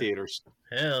movie theaters.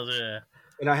 Hell yeah!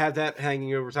 And I have that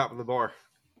hanging over top of the bar.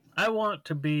 I want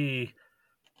to be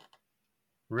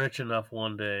rich enough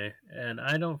one day, and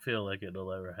I don't feel like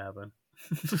it'll ever happen.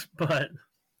 But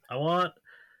I want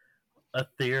a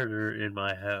theater in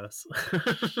my house.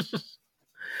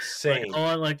 Same. Like, I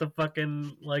want like the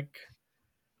fucking like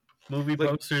movie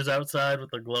posters outside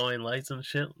with the glowing lights and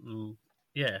shit. And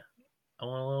yeah, I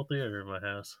want a little theater in my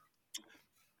house.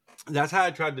 That's how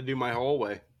I tried to do my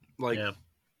hallway. Like, yeah.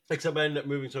 Except I ended up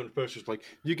moving some of the posters. Like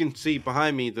you can see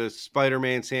behind me the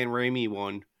Spider-Man Sam Raimi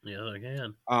one. Yeah, I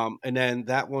can. And then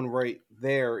that one right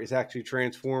there is actually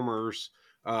Transformers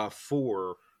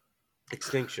 4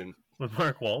 Extinction with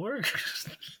Mark Wahlberg.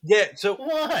 Yeah. So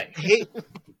why? Hey,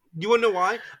 you want to know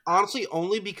why? Honestly,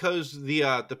 only because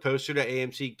the poster that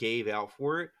AMC gave out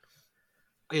for it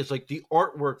is like the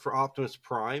artwork for Optimus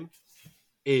Prime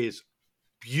is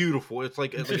beautiful. It's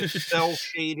like a cell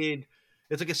shaded.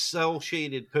 It's like a cell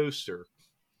shaded poster,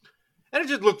 and it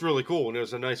just looked really cool. And it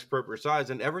was a nice appropriate size,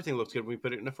 and everything looks good when we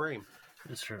put it in a frame.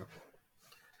 It's true.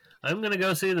 I'm gonna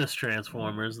go see this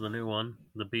Transformers, the new one,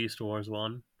 the Beast Wars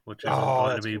one, which isn't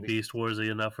going to be Beast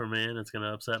Warsy enough for me, and it's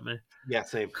gonna upset me. Yeah,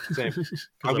 same. I'm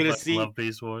gonna love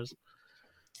Beast Wars.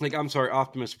 Like, I'm sorry,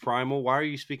 Optimus Primal. Why are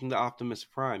you speaking to Optimus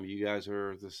Prime? You guys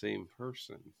are the same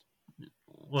person.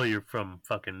 Well, you're from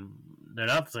fucking... They're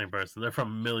not the same person. They're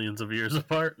from millions of years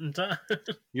apart in time.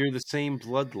 You're the same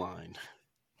bloodline.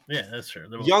 Yeah, that's true.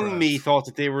 Young me thought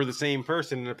that they were the same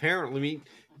person, and apparently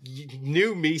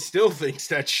new me still thinks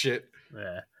that shit.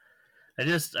 Yeah. I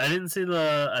didn't see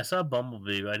I saw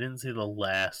Bumblebee, but I didn't see the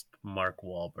last Mark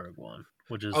Wahlberg one,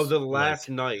 which is... the last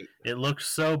night. It looked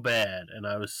so bad, and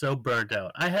I was so burnt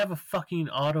out. I have a fucking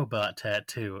Autobot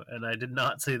tattoo, and I did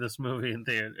not see this movie in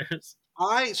theaters.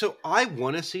 I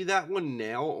want to see that one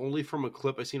now, only from a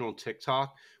clip I seen on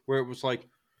TikTok where it was like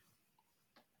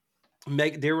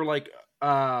they were like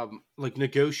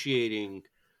negotiating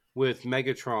with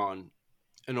Megatron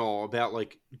and all about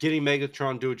like getting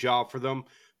Megatron to do a job for them,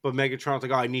 but Megatron's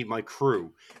like, oh, I need my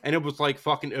crew, and it was like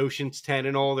fucking Ocean's 10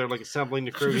 and all. They're like assembling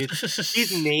the crew.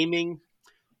 He's naming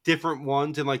different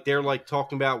ones, and like they're like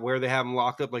talking about where they have him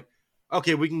locked up. Like,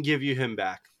 okay, we can give you him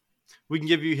back. We can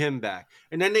give you him back.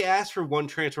 And then they asked for one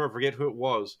transfer. I forget who it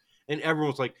was. And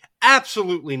everyone was like,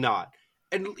 absolutely not.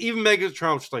 And even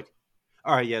Megatron was like,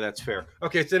 all right, yeah, that's fair.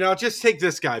 Okay, so now just take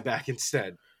this guy back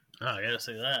instead. Oh, I gotta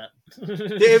say that.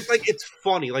 It's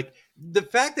funny. Like, the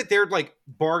fact that they're, like,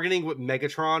 bargaining with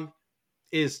Megatron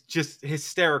is just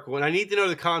hysterical. And I need to know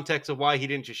the context of why he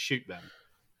didn't just shoot them.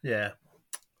 Yeah.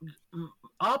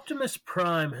 Optimus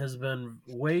Prime has been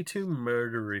way too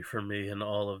murdery for me in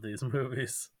all of these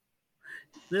movies.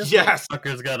 This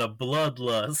motherfucker's got a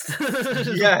bloodlust.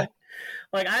 Yeah.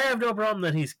 Like, I have no problem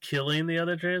that he's killing the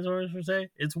other Transformers, per se.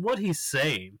 It's what he's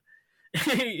saying.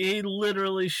 he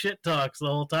literally shit talks the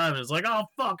whole time. It's like, I'll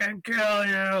fucking kill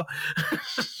you.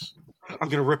 I'm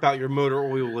gonna rip out your motor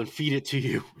oil and feed it to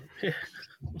you.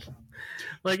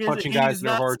 Like Punching guys in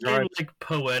their not hard saying drive. like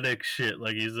poetic shit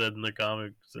like he said in the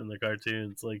comics and the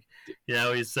cartoons. Like,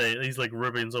 he's like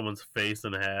ripping someone's face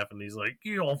in half, and he's like,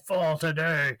 "You'll fall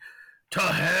today to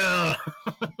hell."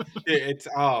 It's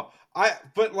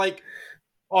but like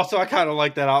also I kind of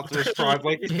like that Optimus Prime,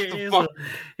 like the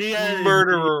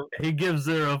murderer. He gives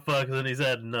zero fucks, and he's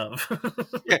had enough.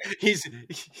 Yeah, he's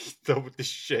done with this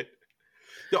shit.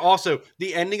 Also,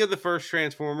 the ending of the first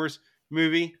Transformers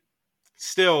movie,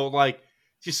 still like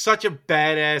just such a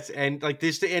badass, and like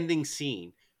this the ending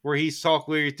scene where he's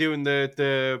doing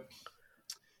the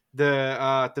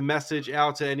message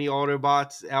out to any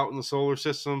Autobots out in the solar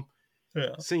system.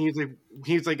 Yeah. So he's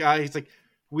like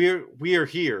we are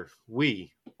here,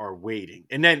 we are waiting,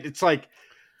 and then it's like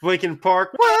Linkin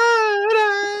Park.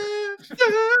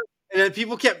 And then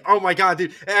people kept, oh my god,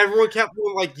 dude! And everyone kept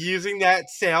like using that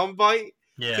sound bite.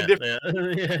 Yeah.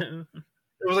 It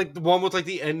was like the one with like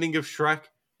the ending of Shrek,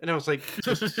 and I was like,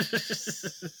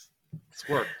 "This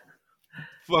work."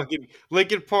 Fucking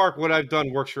Linkin Park. What I've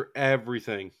done works for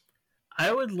everything.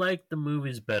 I would like the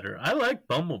movies better. I like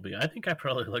Bumblebee. I think I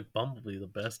probably like Bumblebee the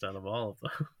best out of all of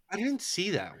them. I didn't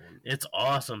see that one. It's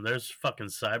awesome. There's fucking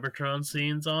Cybertron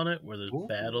scenes on it where there's Ooh.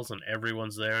 battles and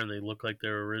everyone's there and they look like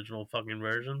their original fucking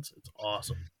versions. It's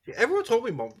awesome. Yeah, everyone told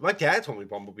me my dad told me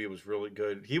Bumblebee was really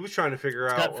good. He was trying to figure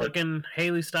It's out got fucking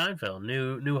Haley Steinfeld,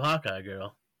 new Hawkeye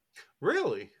girl.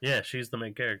 Really? Yeah, she's the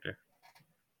main character.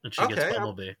 And she gets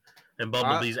Bumblebee. And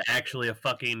Bumblebee's actually a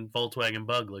fucking Volkswagen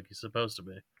Bug like he's supposed to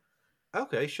be.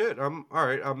 Okay, shit. All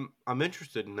right. I'm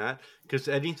interested in that because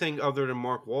anything other than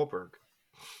Mark Wahlberg.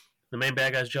 The main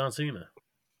bad guy's John Cena.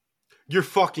 You're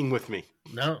fucking with me.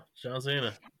 No, John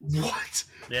Cena. What?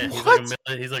 Yeah,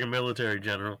 he's like a military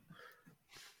general.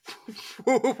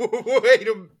 Wait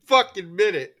a fucking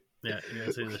minute. Yeah, you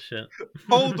gotta see this shit.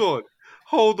 Hold on.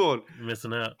 You're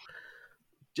missing out.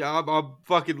 I'm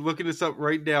fucking looking this up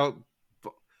right now.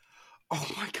 Oh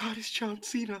my god, it's John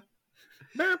Cena.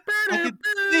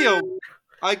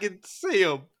 I can see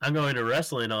him. I'm going to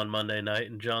wrestling on Monday night,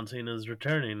 and John Cena's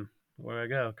returning where I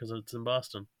go because it's in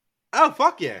Boston. Oh,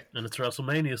 fuck yeah. And it's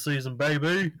WrestleMania season,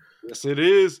 baby. Yes, it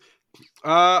is.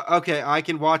 Okay, I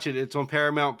can watch it. It's on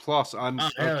Paramount Plus. Hell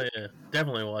yeah.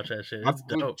 Definitely watch that shit. It's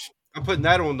dope. I'm putting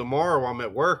that on tomorrow while I'm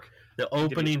at work. The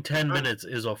opening 10 minutes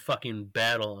is a fucking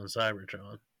battle on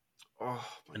Cybertron. Oh,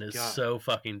 my and it's God. so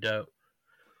fucking dope.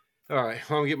 All right, I'm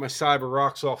going to get my cyber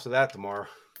rocks off to that tomorrow.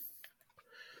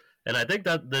 And I think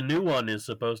that the new one is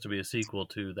supposed to be a sequel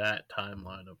to that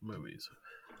timeline of movies.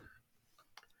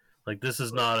 Like, this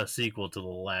is not a sequel to the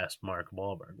last Mark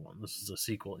Wahlberg one. This is a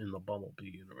sequel in the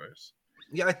Bumblebee universe.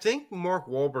 Yeah, I think Mark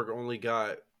Wahlberg only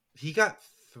got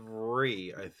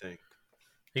 3, I think.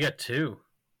 He got 2.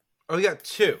 Oh, he got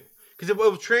 2. Because it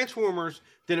was Transformers,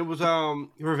 then it was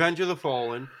Revenge of the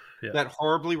Fallen, that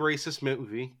horribly racist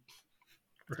movie.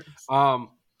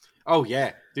 Oh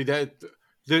yeah, dude, that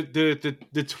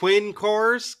the twin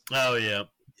cars. Oh yeah.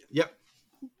 Yep.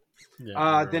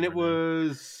 Yeah, then it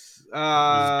was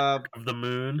Dark of the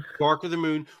Moon. Dark of the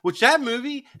Moon, which that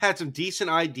movie had some decent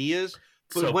ideas,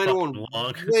 but it went on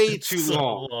long. way too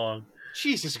long.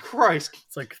 Jesus Christ.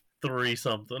 It's like 3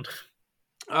 something.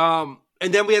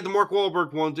 And then we had the Mark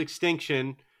Wahlberg one's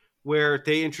Extinction, where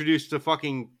they introduced the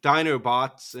fucking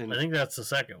Dinobots, and I think that's the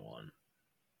second one.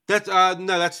 That's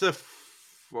no, that's the.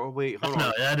 Wait, hold on.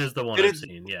 No, that is the one I've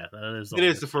seen. Yeah, that is. It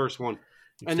is the first one,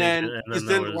 and then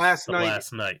last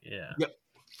night. Yeah. Yep.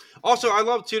 Also, I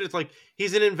love too. It's like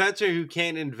he's an inventor who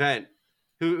can't invent,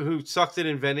 who sucks at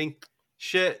inventing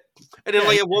shit, and then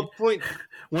like at one point,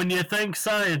 when you think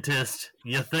scientist,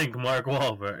 you think Mark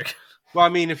Wahlberg. Well, I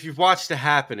mean, if you've watched The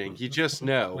Happening, you just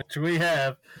know. Which we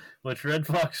have, which Red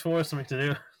Fox forced me to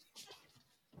do.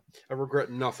 I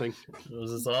regret nothing. It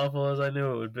was as awful as I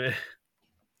knew it would be.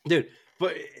 Dude,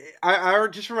 but I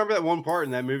just remember that one part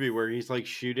in that movie where he's like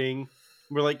shooting.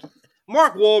 We're like,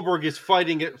 Mark Wahlberg is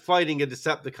fighting a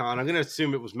Decepticon. I'm going to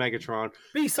assume it was Megatron.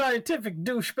 Be scientific,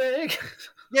 douchebag.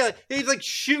 Yeah, he's like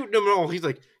shooting him and all. He's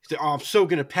like, oh, I'm so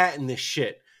going to patent this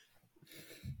shit.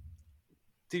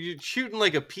 Dude, you're shooting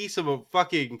like a piece of a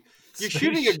fucking... You're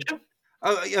shooting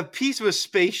a piece of a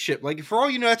spaceship. Like, for all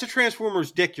you know, that's a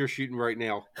Transformer's dick you're shooting right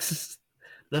now.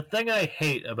 The thing I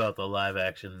hate about the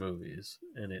live-action movies,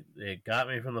 and it got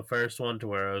me from the first one to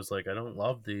where I was like, I don't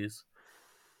love these,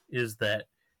 is that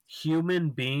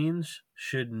human beings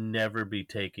should never be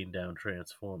taking down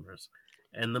Transformers.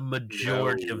 And the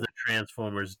majority of the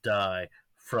Transformers die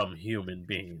from human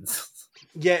beings.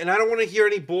 Yeah, and I don't want to hear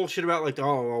any bullshit about like,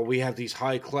 oh, well, we have these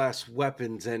high class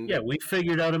weapons and Yeah, we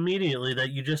figured out immediately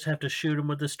that you just have to shoot him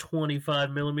with this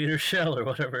 25 millimeter shell or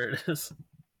whatever it is.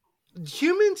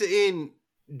 humans in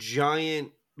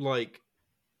giant like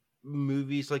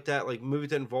movies like that, like movies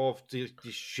that involve these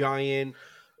giant,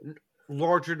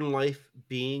 larger than life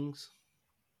beings,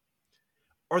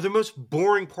 are the most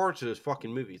boring parts of those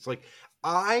fucking movies. Like,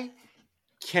 I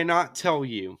cannot tell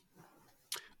you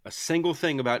a single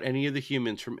thing about any of the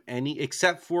humans from any,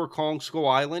 except for Kong Skull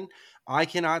Island. I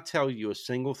cannot tell you a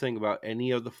single thing about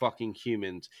any of the fucking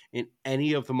humans in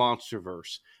any of the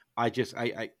MonsterVerse.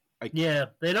 Yeah,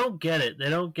 they don't get it. They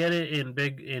don't get it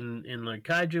in like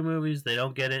kaiju movies. They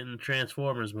don't get it in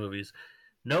Transformers movies.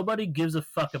 Nobody gives a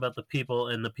fuck about the people,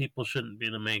 and the people shouldn't be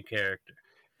the main character.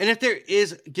 And if there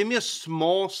is, give me a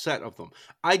small set of them.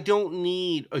 I don't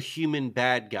need a human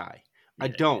bad guy. I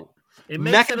don't.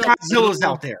 Mechagodzilla's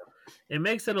out there. It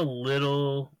makes it a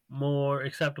little more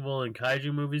acceptable in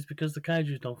kaiju movies because the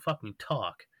kaijus don't fucking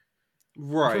talk.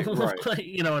 Right.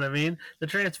 You know what I mean? The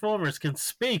Transformers can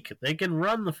speak. They can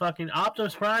run the fucking...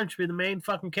 Optimus Prime should be the main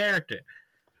fucking character.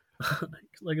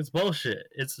 Like, it's bullshit.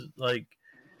 It's like...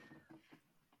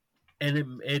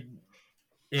 And it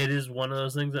is one of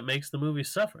those things that makes the movie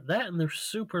suffer. That, and they're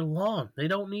super long. They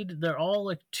don't need to... They're all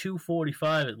like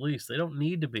 2:45 at least. They don't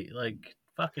need to be. Like,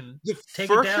 fucking take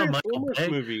it down, Michael Bay.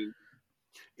 Movie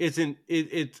it's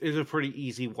a pretty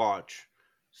easy watch.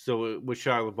 So with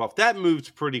Shia LaBeouf, that moves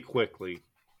pretty quickly.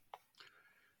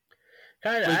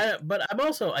 Kind of, but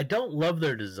I don't love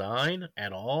their design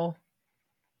at all.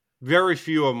 Very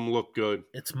few of them look good.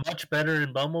 It's much better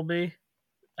in Bumblebee.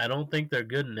 I don't think they're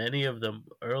good in any of the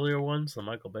earlier ones, the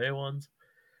Michael Bay ones.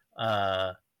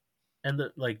 And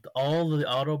all the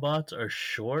Autobots are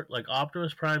short. Like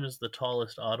Optimus Prime is the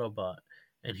tallest Autobot,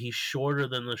 and he's shorter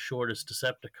than the shortest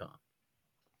Decepticon.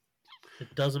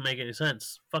 It doesn't make any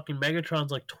sense. Fucking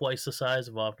Megatron's like twice the size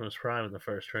of Optimus Prime in the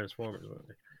first Transformers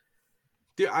movie.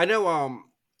 Dude, I know.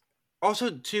 Also,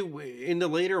 too, in the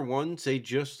later ones, they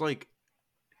just like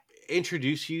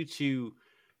introduce you to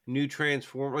new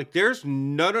Transformers. Like, there's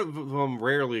none of them,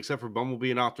 rarely, except for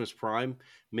Bumblebee and Optimus Prime,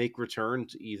 make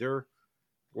returns either.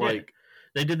 Like,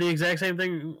 they did the exact same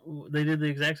thing. They did the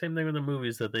exact same thing with the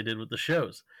movies that they did with the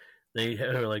shows. They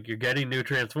are like, you're getting new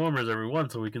Transformers every one,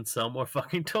 so we can sell more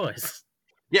fucking toys.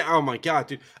 Yeah, oh my god,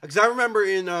 dude. Because I remember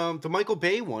in the Michael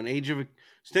Bay one, Age of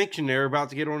Extinction, they're about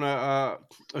to get on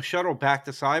a shuttle back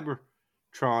to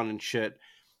Cybertron and shit.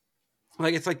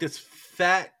 Like, it's like this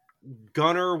fat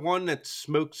gunner one that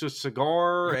smokes a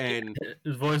cigar, and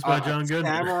it's voiced by John Goodman.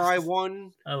 Samurai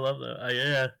one. I love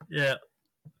that. Yeah.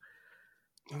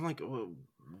 I'm like,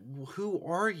 who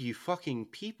are you fucking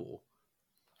people?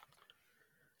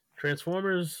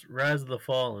 Transformers Rise of the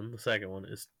Fallen, the second one,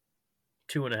 is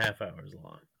 2.5 hours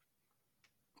long.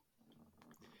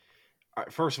 All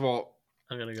right, first of all,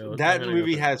 that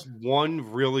movie has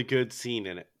one really good scene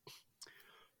in it.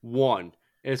 One.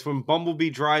 It's when Bumblebee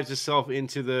drives himself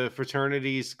into the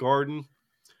fraternity's garden.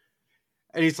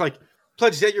 And he's like,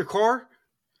 Pledge, is that your car?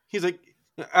 He's like,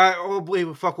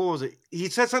 wait, fuck, what was it? He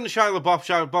said something to Shia LaBeouf.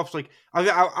 Shia LaBeouf's like,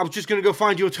 I was just going to go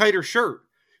find you a tighter shirt.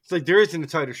 It's like, there isn't a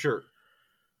tighter shirt.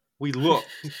 We looked.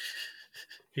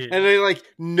 Yeah. And they like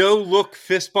no-look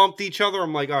fist bumped each other.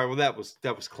 I'm like, all right, well, that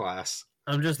was class.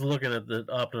 I'm just looking at the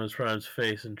Optimus Prime's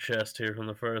face and chest here from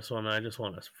the first one. I just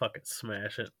want to fucking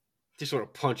smash it. Just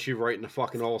want to punch you right in the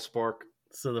fucking Allspark.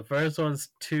 So the first one's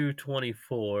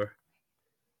 2:24.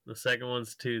 The second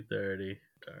one's 2:30.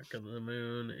 Dark of the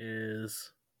Moon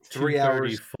is 3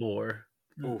 hours. 2:34.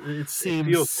 It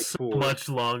seems so much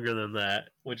longer than that,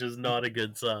 which is not a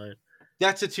good sign.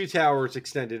 That's a Two Towers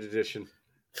extended edition.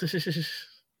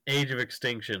 Age of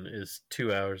Extinction is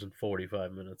 2 hours and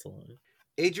 45 minutes long.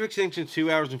 Age of Extinction 2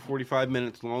 hours and 45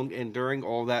 minutes long, and during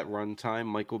all that runtime,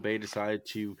 Michael Bay decided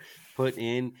to put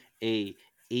in a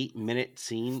 8-minute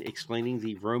scene explaining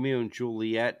the Romeo and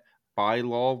Juliet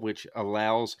bylaw, which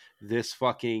allows this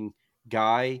fucking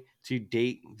guy to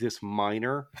date this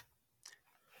minor.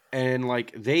 And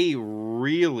like, they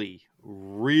really,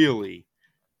 really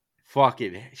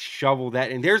fucking shovel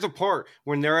that. And there's a part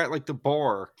when they're at like the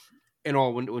bar and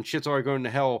all, when shit's already going to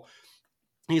hell.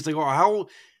 He's like, oh, how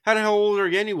the hell old are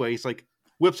you anyway? He's like,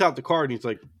 whips out the card and he's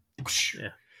like,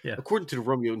 yeah. According to the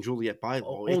Romeo and Juliet bylaw,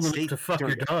 old enough to fuck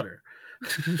your daughter.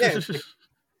 Yeah,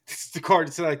 it's the card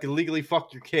that said I can legally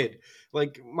fuck your kid.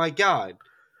 Like, my God.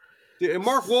 And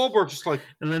Mark Wahlberg just like,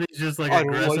 and then he's just like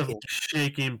aggressively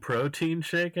shaking protein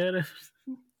shake at him.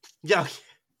 Yeah.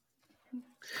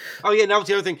 Oh yeah, and that was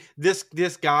the other thing. This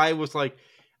guy was like,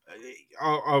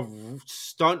 a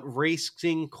stunt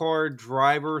racing car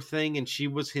driver thing, and she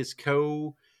was his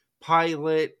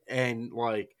co-pilot, and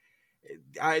like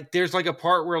there's like a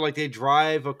part where like they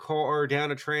drive a car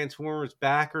down a transformer's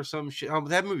back or some shit.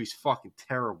 That movie's fucking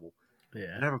terrible.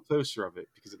 Yeah. And I have a poster of it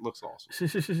because it looks awesome.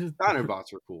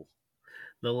 Dinobots are cool.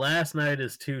 The last night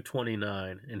is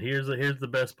 2:29, and here's the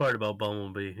best part about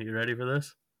Bumblebee. You ready for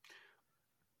this?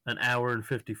 An hour and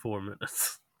 54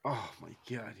 minutes. Oh my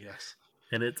god, yes.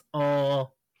 And it's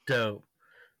all dope.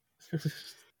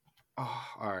 Oh,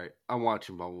 all right. I'm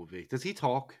watching Bumblebee. Does he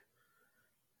talk?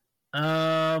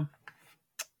 I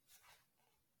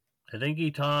think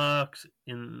he talks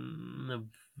in the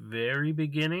very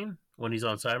beginning when he's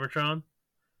on Cybertron.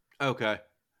 Okay.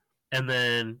 And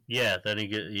then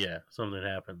something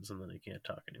happens and then he can't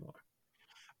talk anymore.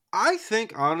 I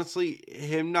think honestly,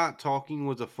 him not talking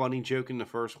was a funny joke in the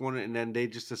first one, and then they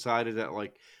just decided that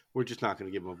like we're just not going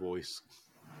to give him a voice.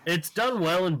 It's done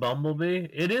well in Bumblebee.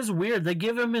 It is weird. They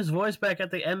give him his voice back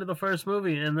at the end of the first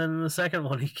movie, and then in the second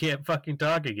one, he can't fucking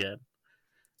talk again.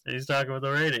 And he's talking with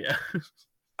the radio.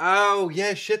 Oh,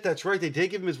 yeah, shit, that's right. They did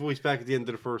give him his voice back at the end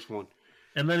of the first one.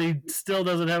 And then he still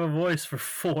doesn't have a voice for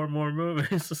 4 more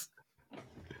movies.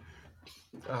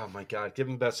 Oh, my God. Give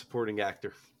him Best Supporting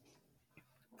Actor.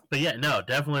 But yeah, no,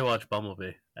 definitely watch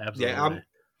Bumblebee. Absolutely. Yeah,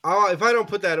 if I don't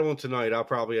put that on tonight, I'll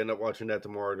probably end up watching that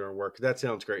tomorrow during work. That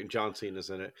sounds great, and John Cena's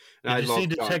in it. And Did you see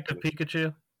Detective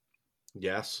Pikachu?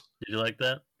 Yes. Did you like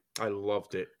that? I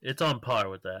loved it. It's on par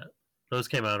with that. Those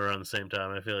came out around the same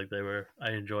time. I feel like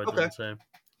I enjoyed them the same.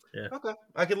 Yeah. Okay.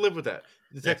 I can live with that.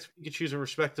 Detective Pikachu's a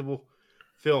respectable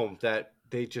film that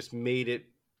they just made it.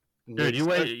 Dude, you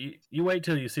wait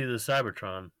till you see the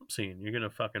Cybertron scene. You're going to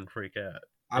fucking freak out.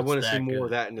 I want to see more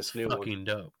of that in this new one. It's fucking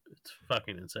dope. It's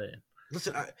fucking insane.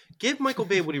 Listen, give Michael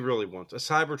Bay what he really wants. A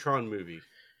Cybertron movie.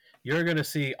 You're going to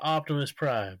see Optimus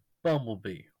Prime,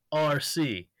 Bumblebee,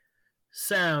 RC,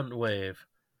 Soundwave,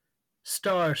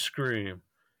 Starscream,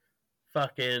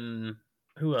 fucking...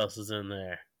 Who else is in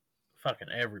there? Fucking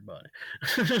everybody.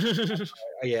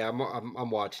 Yeah, I'm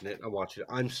watching it.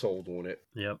 I'm sold on it.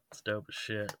 Yep, it's dope as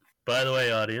shit. By the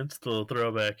way, audience, the little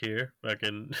throwback here.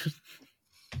 Fucking...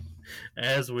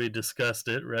 As we discussed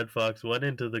it, Red Fox went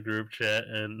into the group chat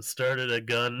and started a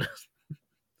gun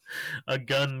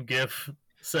GIF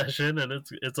session, and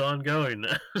it's ongoing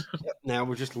now. Yep, now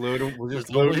we're just loading. There's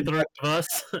only 3 of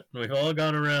us. We've all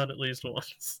gone around at least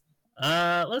once.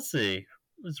 Let's see.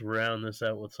 Let's round this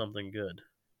out with something good.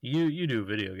 You do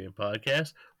video game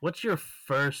podcasts. What's your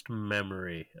first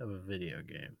memory of a video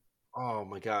game? Oh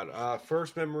my god!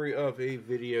 First memory of a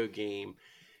video game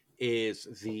is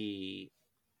the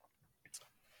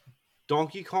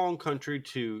Donkey Kong Country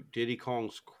 2 Diddy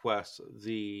Kong's Quest,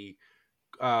 the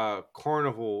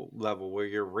carnival level where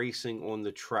you're racing on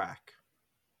the track.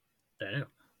 Damn.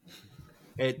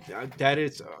 That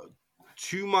is,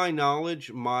 to my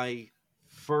knowledge, my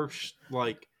first,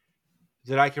 like,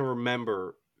 that I can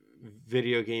remember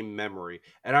video game memory.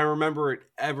 And I remember it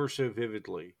ever so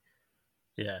vividly.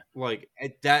 Yeah. Like,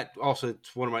 that also,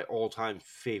 it's one of my all-time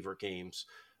favorite games.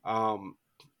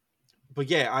 But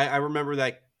yeah, I remember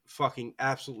that fucking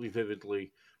absolutely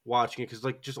vividly watching it, because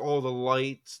like just all the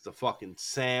lights, the fucking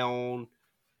sound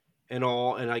and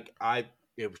all, and like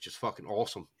it was just fucking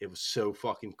awesome. It was so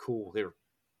fucking cool. They were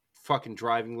fucking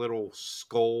driving little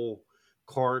skull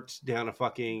carts down a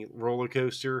fucking roller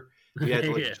coaster. You had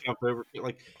to like jump over,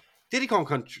 like Diddy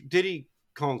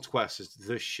Kong's Quest is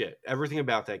the shit. Everything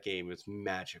about that game is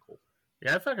magical.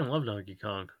 Yeah, I fucking love Donkey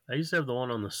Kong. I used to have the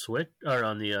one on the Switch or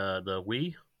on the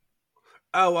Wii.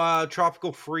 Oh,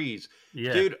 Tropical Freeze.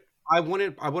 Yeah. Dude, I want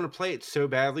to play it so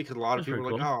badly because a lot of That's people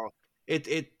are like, cool.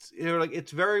 oh,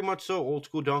 it's very much so old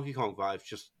school Donkey Kong vibes,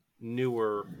 just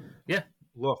newer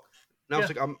look. Now it's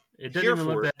like, I'm It didn't here even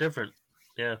for look it. that different.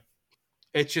 Yeah.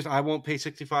 It's just I won't pay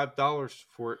 $65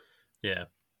 for it. Yeah.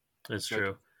 It's Like,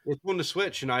 true. It's on the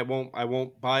Switch, and I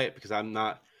won't buy it because I'm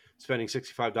not spending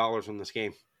 $65 on this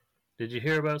game. Did you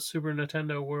hear about Super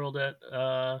Nintendo World at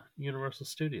Universal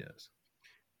Studios?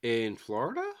 In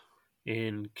Florida?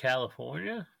 In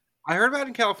California? I heard about it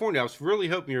in California. I was really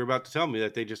hoping you were about to tell me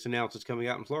that they just announced it's coming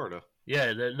out in Florida.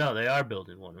 Yeah, they are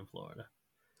building one in Florida.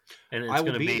 And it's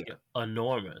going to be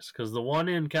enormous, because the one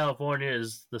in California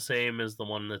is the same as the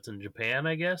one that's in Japan,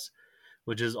 I guess,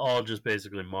 which is all just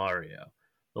basically Mario.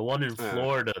 The one in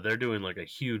Florida, they're doing like a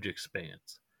huge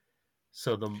expanse.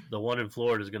 So the one in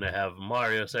Florida is going to have a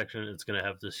Mario section. It's going to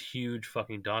have this huge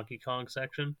fucking Donkey Kong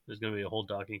section. There's going to be a whole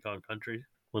Donkey Kong Country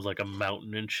with like a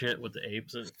mountain and shit with the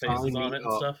apes and faces on it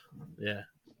and stuff. Yeah.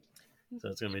 So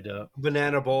it's going to be dope.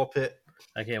 Banana Ball Pit.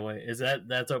 I can't wait.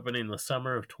 That's opening the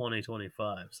summer of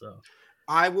 2025. So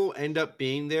I will end up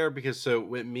being there because so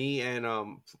with me and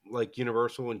like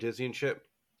Universal and Disney and shit,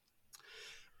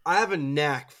 I have a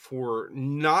knack for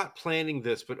not planning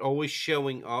this, but always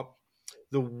showing up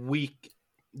the week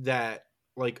that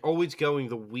like always going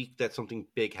the week that something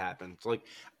big happens. Like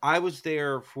I was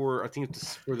there for I think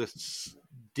it's for the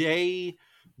day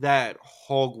that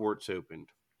Hogwarts opened.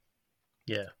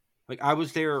 Yeah. Like I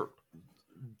was there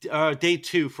day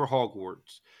 2 for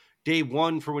Hogwarts. Day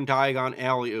 1 for when Diagon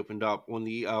Alley opened up on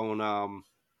the on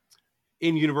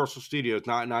in Universal Studios,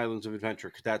 not in Islands of Adventure,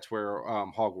 because that's where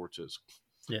Hogwarts is.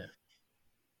 Yeah.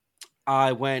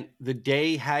 I went the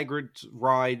day Hagrid's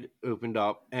ride opened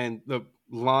up, and the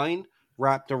line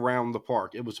wrapped around the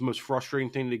park. It was the most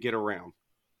frustrating thing to get around.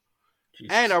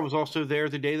 Jesus. And I was also there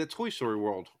the day that Toy Story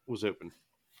World was open.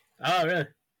 Oh, really?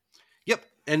 Yep,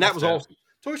 and that That's was awesome.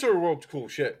 Toy Story World's cool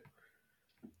shit.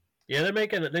 Yeah,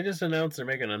 they just announced they're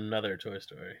making another Toy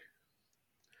Story.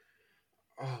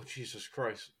 Oh, Jesus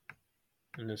Christ.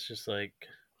 And it's just like,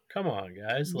 come on,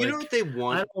 guys. You know what they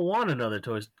want? I don't want another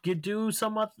Toy Story.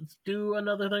 Do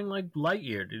another thing like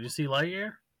Lightyear. Did you see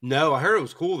Lightyear? No, I heard it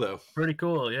was cool, though. Pretty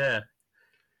cool, yeah.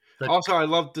 Also, I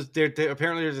love this.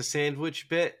 Apparently, there's a sandwich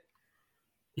bit.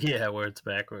 Yeah, where it's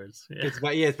backwards. Yeah.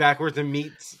 It's backwards and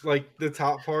meets like the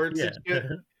top parts. Yeah. And shit.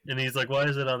 And he's like, why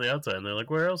is it on the outside? And they're like,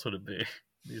 where else would it be?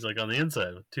 He's like, on the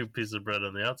inside with 2 pieces of bread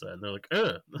on the outside. And they're like,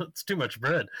 that's too much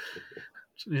bread.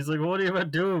 And he's like, well, what are you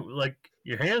about to do? Like,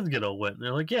 your hands get all wet. And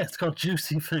they're like, yeah, it's called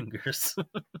Juicy Fingers.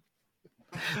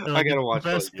 I like, gotta watch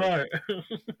the best part.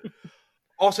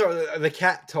 Also, the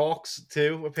cat talks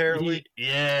too. Apparently,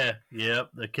 yeah,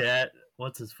 yep. The cat.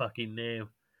 What's his fucking name?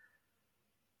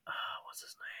 What's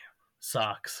his name?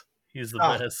 Socks. He's the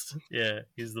best. Yeah,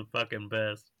 he's the fucking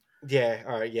best. Yeah,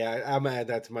 all right, yeah, I'm gonna add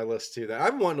that to my list too. That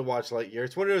I'm wanting to watch Lightyear.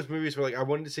 It's one of those movies where like I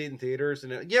wanted to see it in theaters,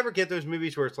 and you ever get those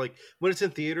movies where it's like when it's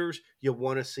in theaters you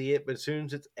want to see it, but as soon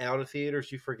as it's out of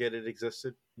theaters you forget it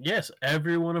existed. Yes,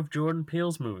 every one of Jordan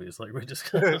Peele's movies, like we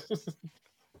just.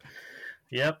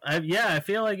 Yep, I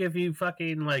feel like if you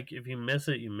miss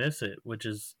it, you miss it, which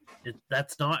is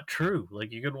that's not true.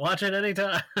 Like you can watch it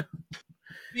anytime.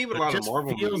 Even a lot of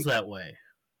Marvel feels movies that way.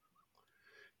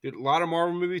 Dude, a lot of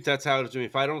Marvel movies, that's how it's doing.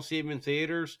 If I don't see them in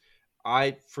theaters,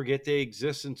 I forget they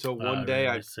exist until one day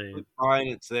I find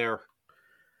it's there.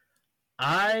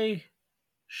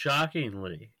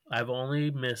 Shockingly, I've only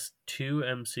missed 2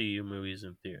 MCU movies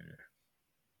in theater,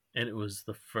 and it was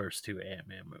the first 2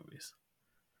 Ant-Man movies.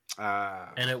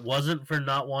 And it wasn't for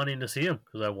not wanting to see them,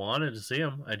 because I wanted to see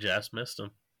them. I just missed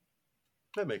them.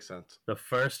 That makes sense. The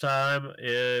first time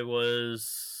it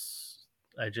was...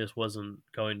 I just wasn't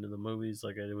going to the movies,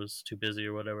 like I was too busy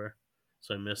or whatever,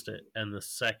 so I missed it. And the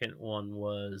second one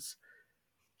was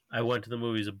I went to the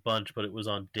movies a bunch, but it was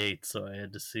on dates, so I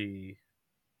had to see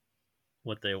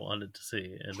what they wanted to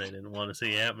see, and they didn't want to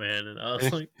see Ant-Man, and I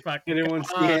was like, fuck, I didn't want to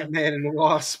see Ant-Man and the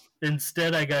Wasp.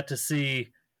 Instead, I got to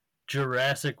see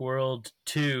Jurassic World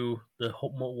 2,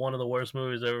 one of the worst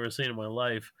movies I've ever seen in my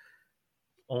life,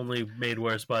 only made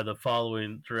worse by the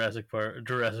following Jurassic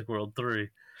World 3.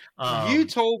 You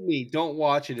told me don't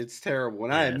watch it, it's terrible,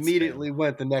 and I immediately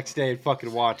went the next day and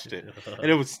fucking watched it, and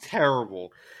it was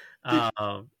terrible.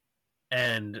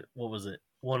 And what was it?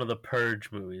 One of the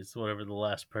Purge movies, whatever the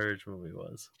last Purge movie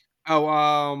was.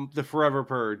 Oh, the Forever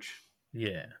Purge.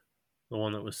 Yeah, the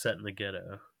one that was set in the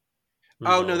ghetto.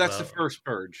 Oh no, that's the first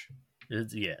Purge.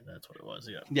 Yeah, that's what it was.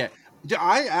 Yeah.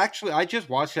 I just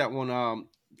watched that one.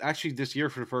 Actually, this year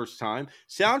for the first time.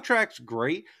 Soundtrack's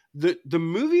great. The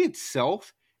movie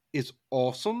itself is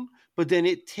awesome, but then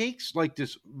it takes like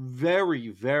this very,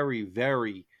 very,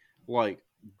 very like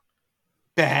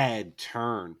bad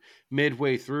turn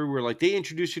midway through, where like they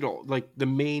introduce you to like the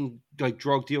main like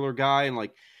drug dealer guy, and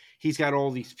like he's got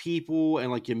all these people, and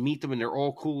like you meet them and they're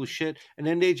all cool as shit, and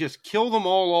then they just kill them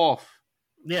all off.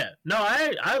 Yeah, no,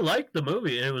 I liked the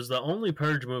movie. It was the only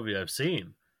Purge movie I've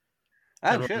seen.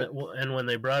 And when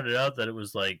they brought it out that it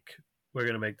was like, we're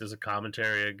going to make this a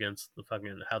commentary against the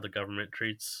fucking how the government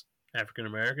treats African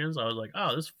Americans, I was like,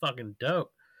 oh, this is fucking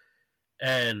dope.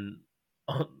 And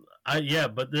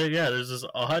there's this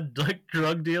odd like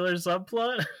drug dealer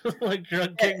subplot, like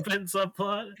drug kingpin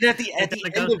subplot. And at the end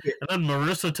of it, and then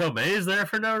Marissa Tomei is there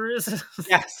for no reason.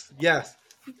 Yes,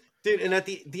 dude. And at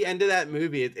the end of that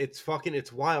movie, it's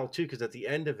wild too, because at the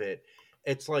end of it,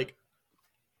 it's like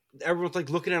everyone's like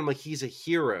looking at him like he's a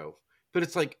hero, but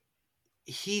it's like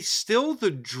he's still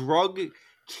the drug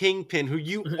kingpin who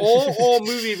you all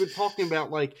movie have been talking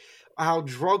about, like how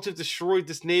drugs have destroyed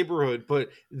this neighborhood, but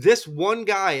this one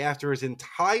guy, after his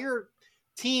entire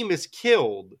team is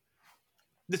killed,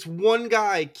 this one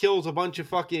guy kills a bunch of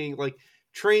fucking like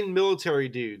trained military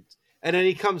dudes, and then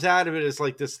he comes out of it as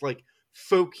like this like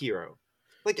folk hero.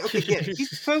 Like, okay, yeah,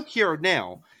 he's a folk hero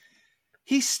now.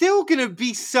 He's still gonna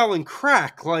be selling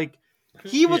crack. Like,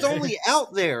 he was only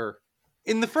out there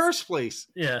in the first place.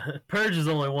 Yeah, Purge is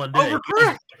only one day. Over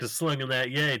crack. Just slinging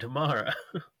that yay tomorrow.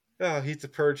 Oh, he's a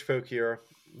Purge folk hero.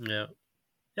 Yeah.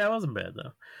 Yeah, it wasn't bad,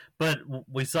 though. But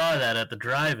we saw that at the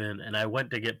drive-in, and I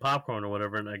went to get popcorn or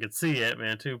whatever, and I could see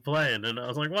Ant-Man 2 playing, and I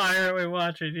was like, why aren't we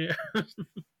watching here?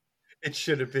 It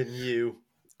should have been you.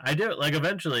 I do. Like,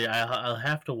 eventually, I'll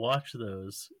have to watch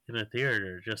those in a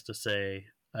theater just to say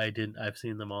I've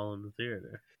seen them all in the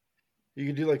theater. You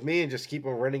can do like me and just keep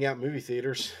on renting out movie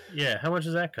theaters. Yeah, how much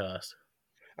does that cost?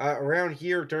 Around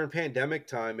here during pandemic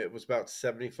time, it was about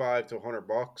 $75 to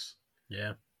 $100.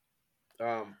 Yeah.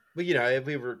 But you know, if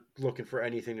we were looking for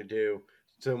anything to do,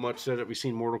 so much so that we've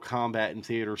seen Mortal Kombat in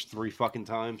theaters 3 fucking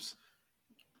times.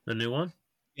 The new one?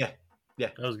 Yeah.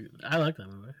 I like that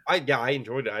movie. I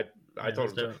enjoyed it. I thought it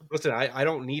was, dope. listen, I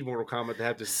don't need Mortal Kombat to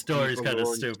have this Story's kind of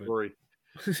stupid. Story.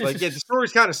 Like, yeah, the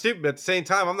story's kind of stupid, but at the same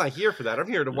time, I'm not here for that. I'm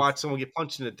here to watch someone get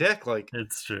punched in the dick, like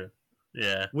it's true.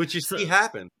 Yeah, which you see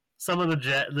happen. Some of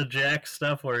the Jack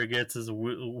stuff where he gets his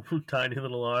tiny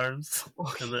little arms,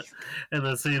 and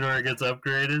the scene where it gets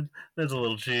upgraded, that's a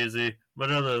little cheesy.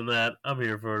 But other than that, I'm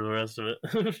here for the rest of it.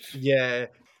 Yeah.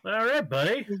 All right,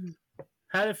 buddy.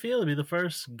 How'd it feel to be the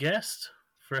first guest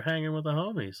for Hanging with the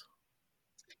Homies?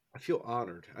 I feel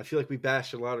honored. I feel like we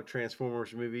bashed a lot of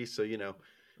Transformers movies, so you know,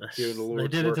 doing the Lord's they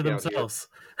did it to work themselves.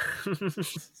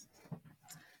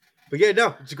 But yeah,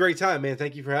 no, it's a great time, man.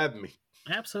 Thank you for having me.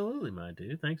 Absolutely, my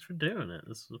dude. Thanks for doing it.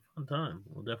 This was a fun time.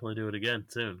 We'll definitely do it again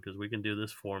soon because we can do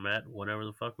this format whenever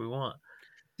the fuck we want.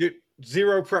 Dude,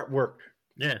 zero prep work.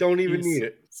 Yeah. Don't even need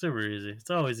it. Super easy.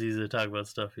 It's always easy to talk about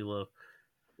stuff you love.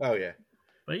 Oh, yeah.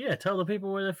 But yeah, tell the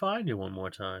people where they find you one more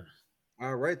time.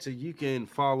 All right, so you can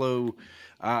follow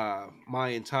the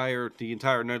entire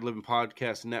Night of Living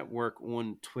Podcast Network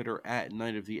on Twitter at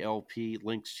Night of the LP.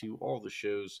 Links to all the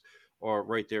shows are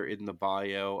right there in the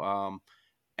bio.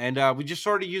 And we just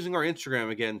started using our Instagram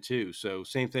again too. So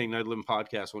same thing, Night of Living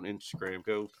Podcast on Instagram.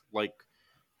 Go like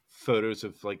photos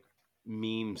of like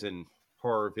memes and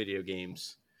horror video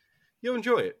games. You'll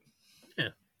enjoy it. Yeah,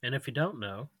 and if you don't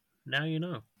know, now you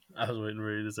know. I was waiting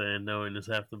for you to say, and knowing is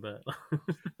half the battle.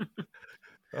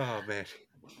 Oh, man.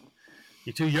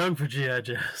 You're too young for G.I.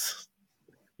 Joes.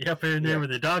 You're up here in there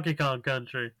with the Donkey Kong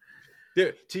country.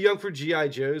 They're too young for G.I.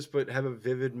 Joes, but have a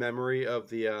vivid memory of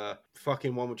the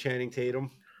fucking one with Channing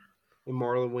Tatum and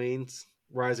Marlon Wayans,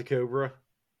 Rise of Cobra.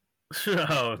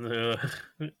 Oh, no.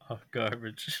 Oh,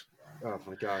 garbage. Oh,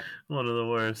 my God. One of the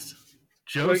worst.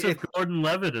 Joseph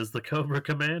Gordon-Levitt is the Cobra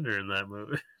Commander in that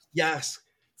movie. Yes.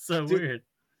 So weird.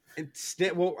 And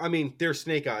well, I mean, there's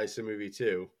Snake Eyes, the movie,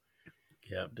 too.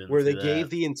 Yep, where they gave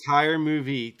the entire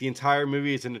movie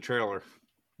is in the trailer.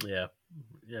 Yeah.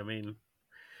 I mean,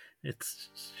 it's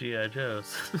G.I.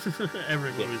 Joe's.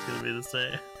 Every movie's going to be the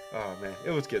same. Oh, man.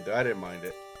 It was good, though. I didn't mind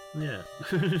it. Yeah.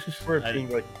 For it being,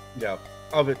 like,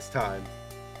 of its time.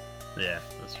 Yeah,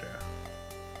 that's true.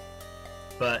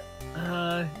 But,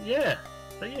 yeah.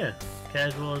 But, yeah.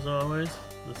 Casual as always.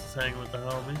 This is Hanging with the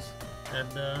Homies.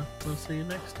 And we'll see you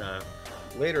next time.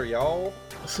 Later, y'all.